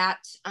her at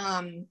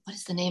what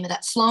is the name of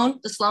that?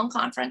 The Sloan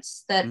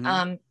conference that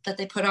that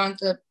they put on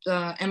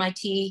the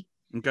MIT.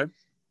 Okay.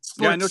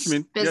 Yeah, I know what you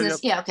mean.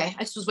 Business. Yeah, okay.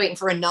 I just was waiting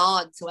for a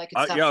nod so I could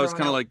stop. I was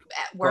kind of like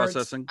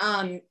processing.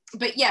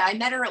 But yeah, I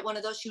met her at one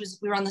of those.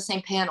 We were on the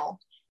same panel.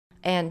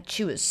 And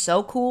she was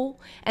so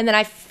cool. And then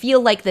I feel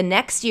like the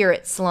next year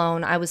at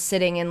Sloan, I was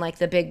sitting in like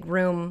the big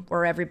room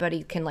where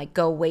everybody can like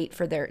go wait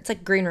for it's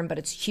like green room, but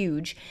it's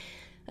huge.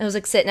 I was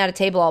like sitting at a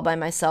table all by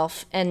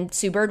myself, and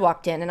Sue Bird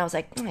walked in, and I was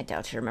like, I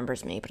doubt she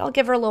remembers me, but I'll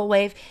give her a little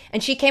wave.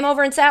 And she came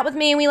over and sat with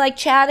me, and we like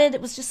chatted.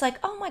 It was just like,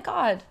 oh my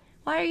God,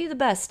 why are you the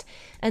best?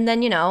 And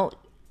then,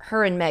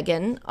 her and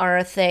Megan are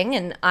a thing,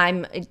 and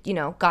I'm,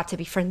 got to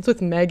be friends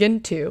with Megan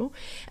too.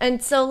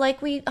 And so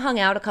like we hung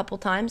out a couple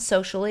times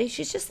socially.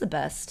 She's just the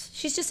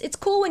best. It's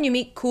cool when you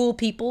meet cool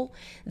people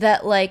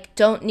that like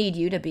don't need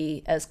you to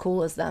be as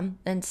cool as them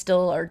and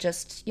still are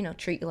just,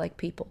 treat you like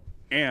people.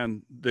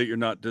 And that you're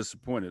not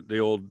disappointed. The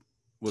old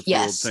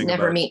thing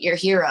never about, meet your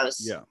heroes.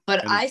 Yeah.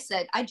 But I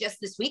just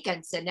this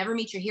weekend said, never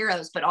meet your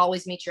heroes, but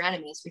always meet your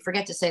enemies. We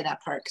forget to say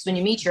that part, because when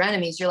you meet your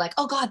enemies, you're like,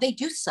 oh God, they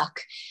do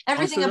suck.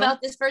 Everything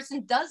about this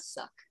person does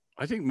suck.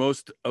 I think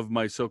most of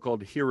my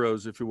so-called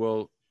heroes, if you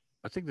will,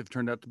 I think they've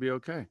turned out to be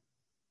okay.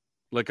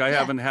 Like I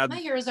haven't had my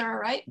heroes are all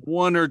right.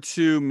 1 or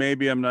 2,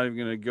 maybe I'm not even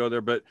going to go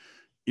there, but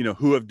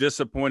who have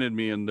disappointed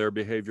me in their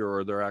behavior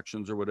or their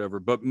actions or whatever.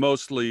 But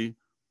mostly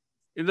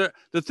the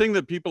thing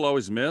that people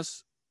always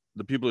miss,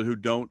 the people who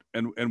don't,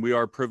 and we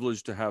are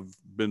privileged to have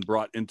been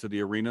brought into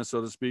the arena,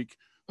 so to speak,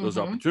 those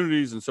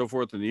opportunities and so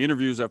forth, and the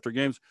interviews after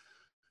games.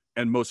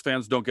 And most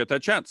fans don't get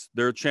that chance.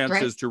 Their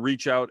chance is to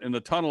reach out in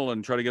the tunnel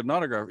and try to get an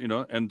autograph,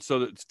 and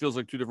so it feels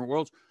like 2 different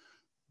worlds.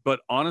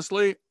 But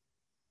honestly,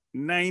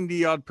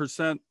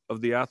 90%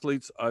 of the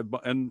athletes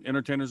and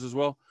entertainers as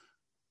well,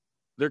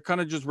 they're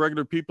kind of just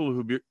regular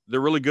people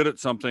they're really good at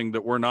something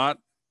that we're not,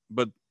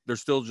 but they're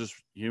still just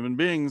human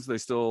beings. They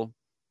still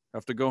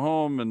have to go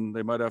home, and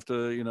they might have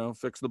to,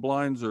 fix the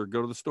blinds or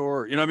go to the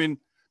store. I mean,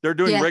 they're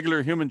doing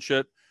regular human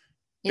shit.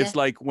 Yeah. It's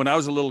like when I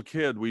was a little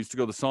kid, we used to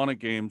go to Sonic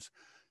games,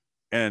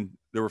 and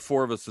there were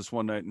 4 of us this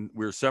one night, and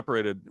we were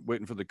separated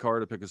waiting for the car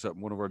to pick us up,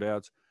 one of our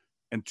dads.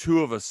 And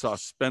 2 of us saw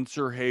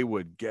Spencer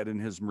Haywood get in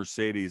his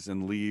Mercedes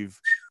and leave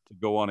to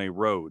go on a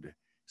road.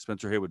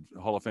 Spencer Haywood,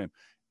 Hall of Fame.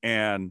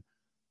 And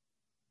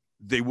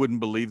they wouldn't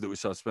believe that we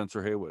saw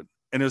Spencer Haywood.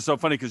 And it's so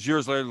funny because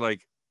years later,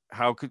 like,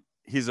 how could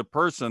he's a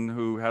person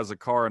who has a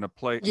car and a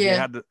play.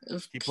 Yeah.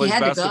 He plays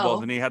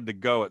basketball, and he had to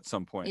go at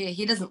some point. Yeah,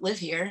 he doesn't live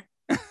here.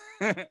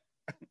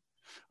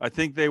 I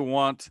think they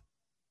want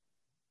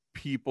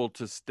people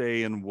to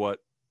stay in what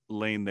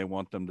lane they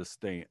want them to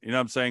stay in. You know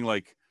what I'm saying?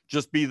 Like,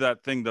 just be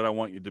that thing that I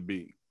want you to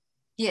be.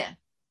 Yeah.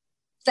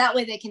 That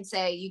way they can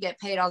say you get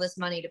paid all this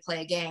money to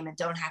play a game and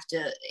don't have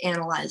to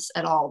analyze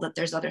at all that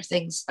there's other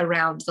things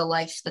around the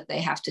life that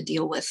they have to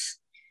deal with.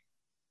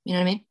 You know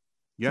what I mean?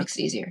 Yeah. Makes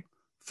it easier.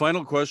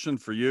 Final question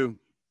for you.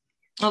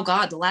 Oh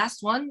God, the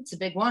last one. It's a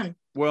big one.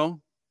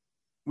 Well,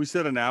 we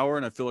said an hour,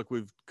 and I feel like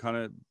we're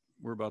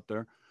about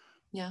there.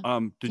 Yeah.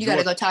 You got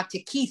to go talk to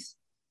Keith.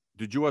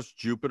 Did you watch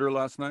Jupiter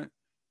last night?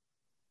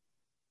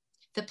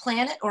 The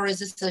Planet, or is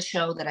this a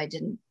show that I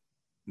didn't?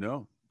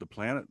 No, The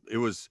Planet. It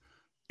was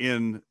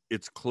in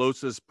its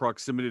closest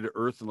proximity to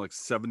Earth in like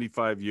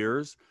 75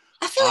 years.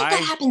 I feel like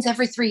that happens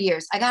every 3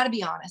 years. I got to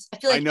be honest. I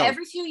feel like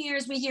every few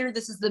years we hear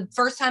this is the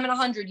first time in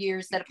 100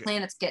 years that a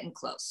planet's getting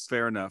close.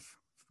 Fair enough.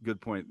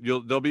 Good point.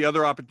 There'll be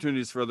other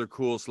opportunities for other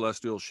cool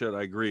celestial shit.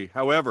 I agree.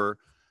 However,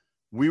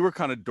 we were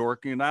kind of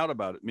dorking out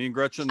about it. Me and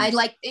Gretchen. I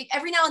like it,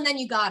 every now and then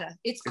you gotta.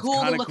 It's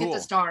cool to look at the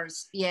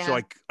stars. Yeah.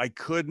 So I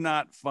could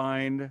not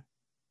find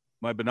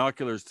my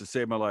binoculars to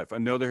save my life. I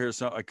know they're here.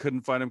 So I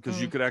couldn't find them because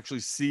you could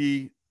actually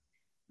see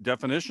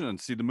definition and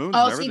see the moon.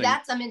 Oh, and everything. See,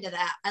 I'm into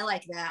that. I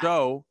like that.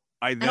 So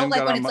I don't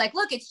like when it's like,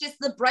 look, it's just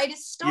the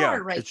brightest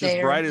star right there. It's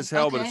just bright as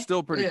hell, but it's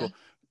still pretty cool.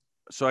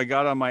 So I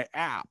got on my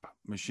app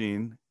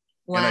machine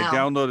and I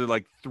downloaded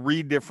like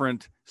 3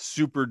 different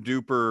super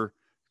duper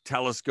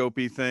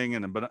telescopy thing,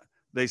 but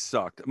they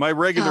sucked. My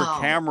regular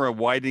camera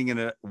widening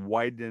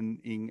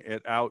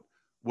it out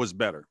was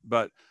better,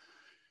 but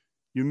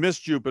you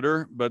missed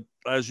Jupiter. But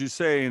as you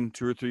say, in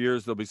 2 or 3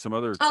 years, there'll be some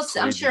other.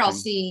 I'm sure I'll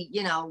see,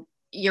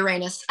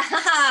 Uranus.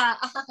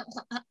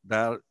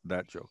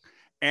 that joke.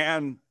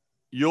 And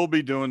you'll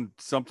be doing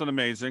something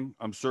amazing.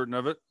 I'm certain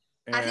of it.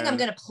 And I think I'm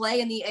going to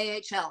play in the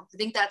AHL. I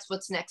think that's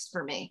what's next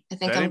for me. I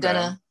think I'm going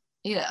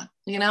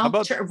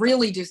to,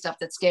 really do stuff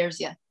that scares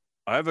you.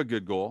 I have a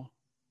good goal.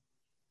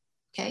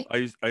 Okay.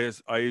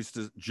 I used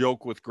to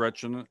joke with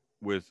Gretchen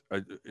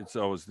it's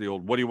always the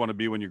old, what do you want to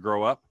be when you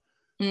grow up?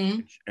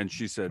 Mm-hmm. And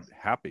she said,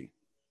 happy.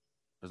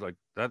 I was like,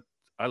 that,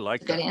 I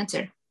like that. Good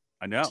answer.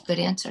 I know. Good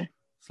answer.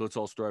 So let's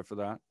all strive for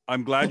that.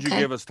 I'm glad you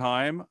gave us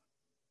time,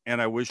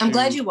 and I'm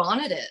glad you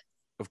wanted it.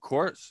 Of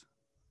course.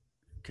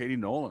 Katie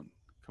Nolan.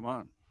 Come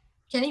on.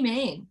 Kenny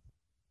Mayne.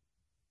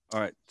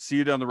 All right. See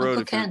you down the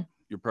road.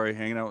 You're probably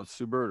hanging out with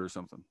Sue Bird or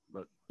something.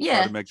 But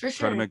yeah,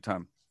 try to make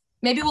time.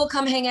 Maybe we'll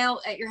come hang out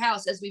at your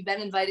house as we've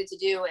been invited to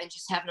do and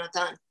just have not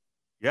done.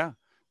 Yeah.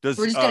 We're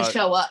just going to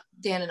show up,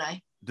 Dan and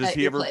I. Does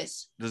he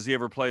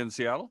ever play in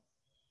Seattle?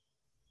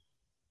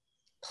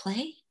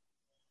 Play?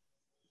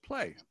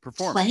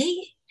 Perform.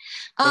 Play?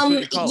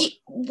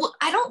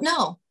 I don't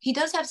know. He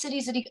does have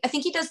cities I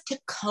think he does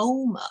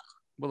Tacoma.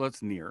 Well,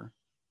 that's near.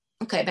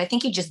 Okay, but I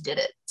think he just did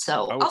it.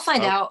 So I'll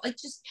find out.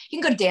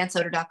 You can go to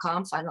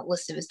dansoder.com, find a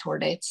list of his tour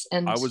dates.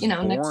 And,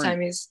 next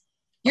time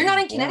you're not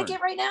in Connecticut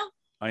right now?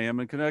 I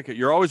am in Connecticut.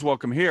 You're always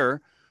welcome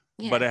here,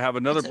 but I have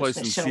another place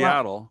in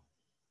Seattle.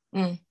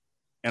 And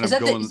is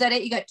that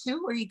it? You got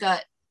 2 or you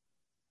got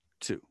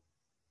 2?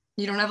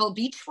 You don't have a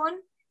beach one?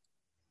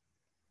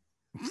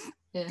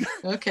 Yeah.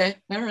 Okay.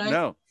 All right.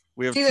 No,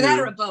 we have either 2. That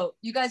or a boat.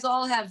 You guys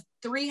all have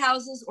 3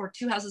 houses or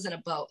 2 houses and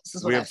a boat. This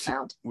is what I've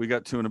found. We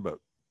got 2 and a boat.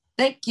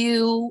 Thank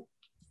you.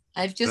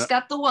 I've just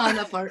got the 1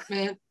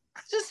 apartment.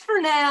 Just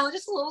for now,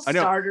 just a little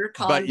starter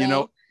condo. But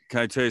can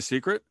I tell you a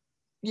secret?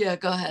 Yeah,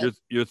 go ahead.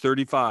 You're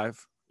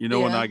 35.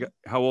 When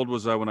how old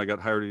was I when I got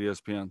hired at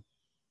ESPN?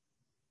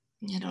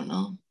 I don't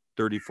know.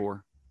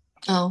 34.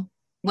 Oh,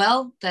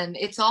 well, then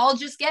it's all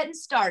just getting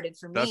started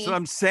for me. That's what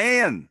I'm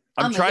saying.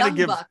 I'm trying to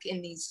give. Buck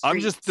in these streets. I'm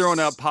just throwing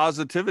out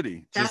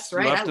positivity. That's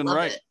right. Left and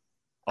right. It.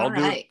 I'll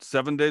do it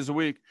 7 days a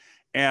week.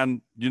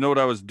 And you know what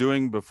I was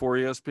doing before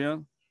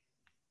ESPN?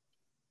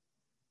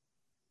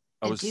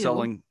 I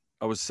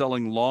was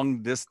selling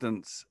long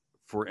distance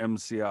for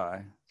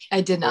MCI.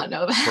 I did not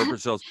know that.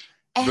 Corporate sales.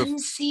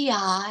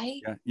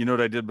 MCI. Yeah. You know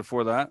what I did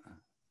before that?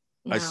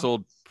 No. I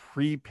sold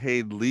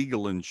prepaid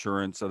legal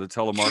insurance at a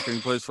telemarketing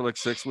place for like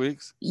 6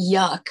 weeks.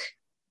 Yuck.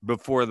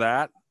 Before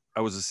that,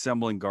 I was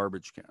assembling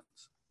garbage cans.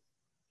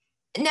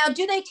 Now,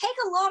 do they take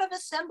a lot of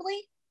assembly?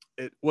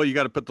 Well, you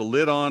got to put the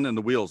lid on and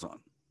the wheels on.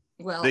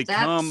 Well,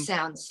 that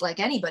sounds like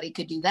anybody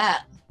could do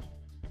that.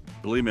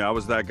 Believe me, I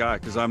was that guy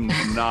because I'm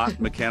not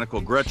mechanical.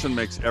 Gretchen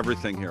makes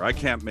everything here. I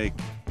can't make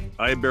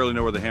I barely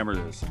know where the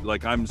hammer is.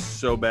 Like, I'm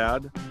so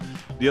bad.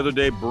 The other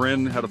day,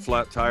 Bryn had a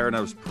flat tire, and I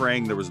was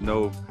praying there was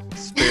no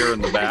spare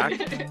in the back,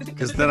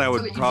 because then I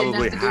would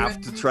probably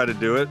have to try to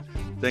do it.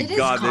 Thank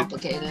God. It is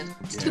complicated.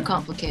 It's too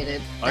complicated,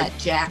 that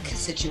jack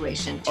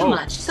situation. Too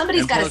much.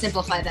 Somebody's got to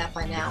simplify that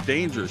by now. It's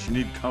dangerous. You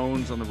need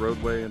cones on the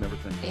roadway and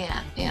everything.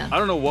 Yeah. I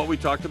don't know what we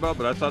talked about,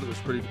 but I thought it was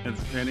pretty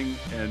entertaining,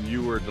 and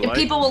you were delighted. And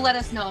people will let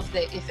us know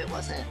if it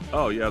wasn't.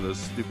 Oh, yeah, those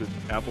stupid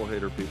Apple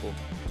hater people.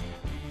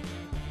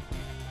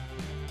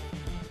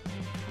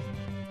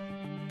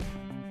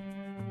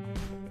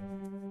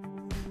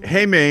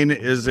 Hey Maine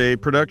is a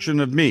production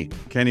of me,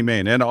 Kenny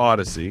Maine, and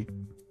Odyssey.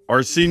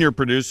 Our senior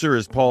producer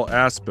is Paul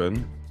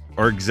Aspen.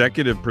 Our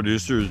executive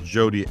producer is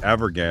Jody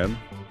Avergan.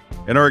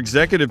 And our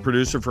executive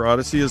producer for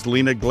Odyssey is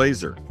Lena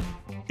Glazer.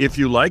 If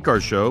you like our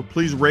show,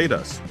 please rate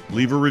us,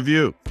 leave a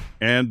review,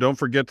 and don't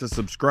forget to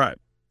subscribe.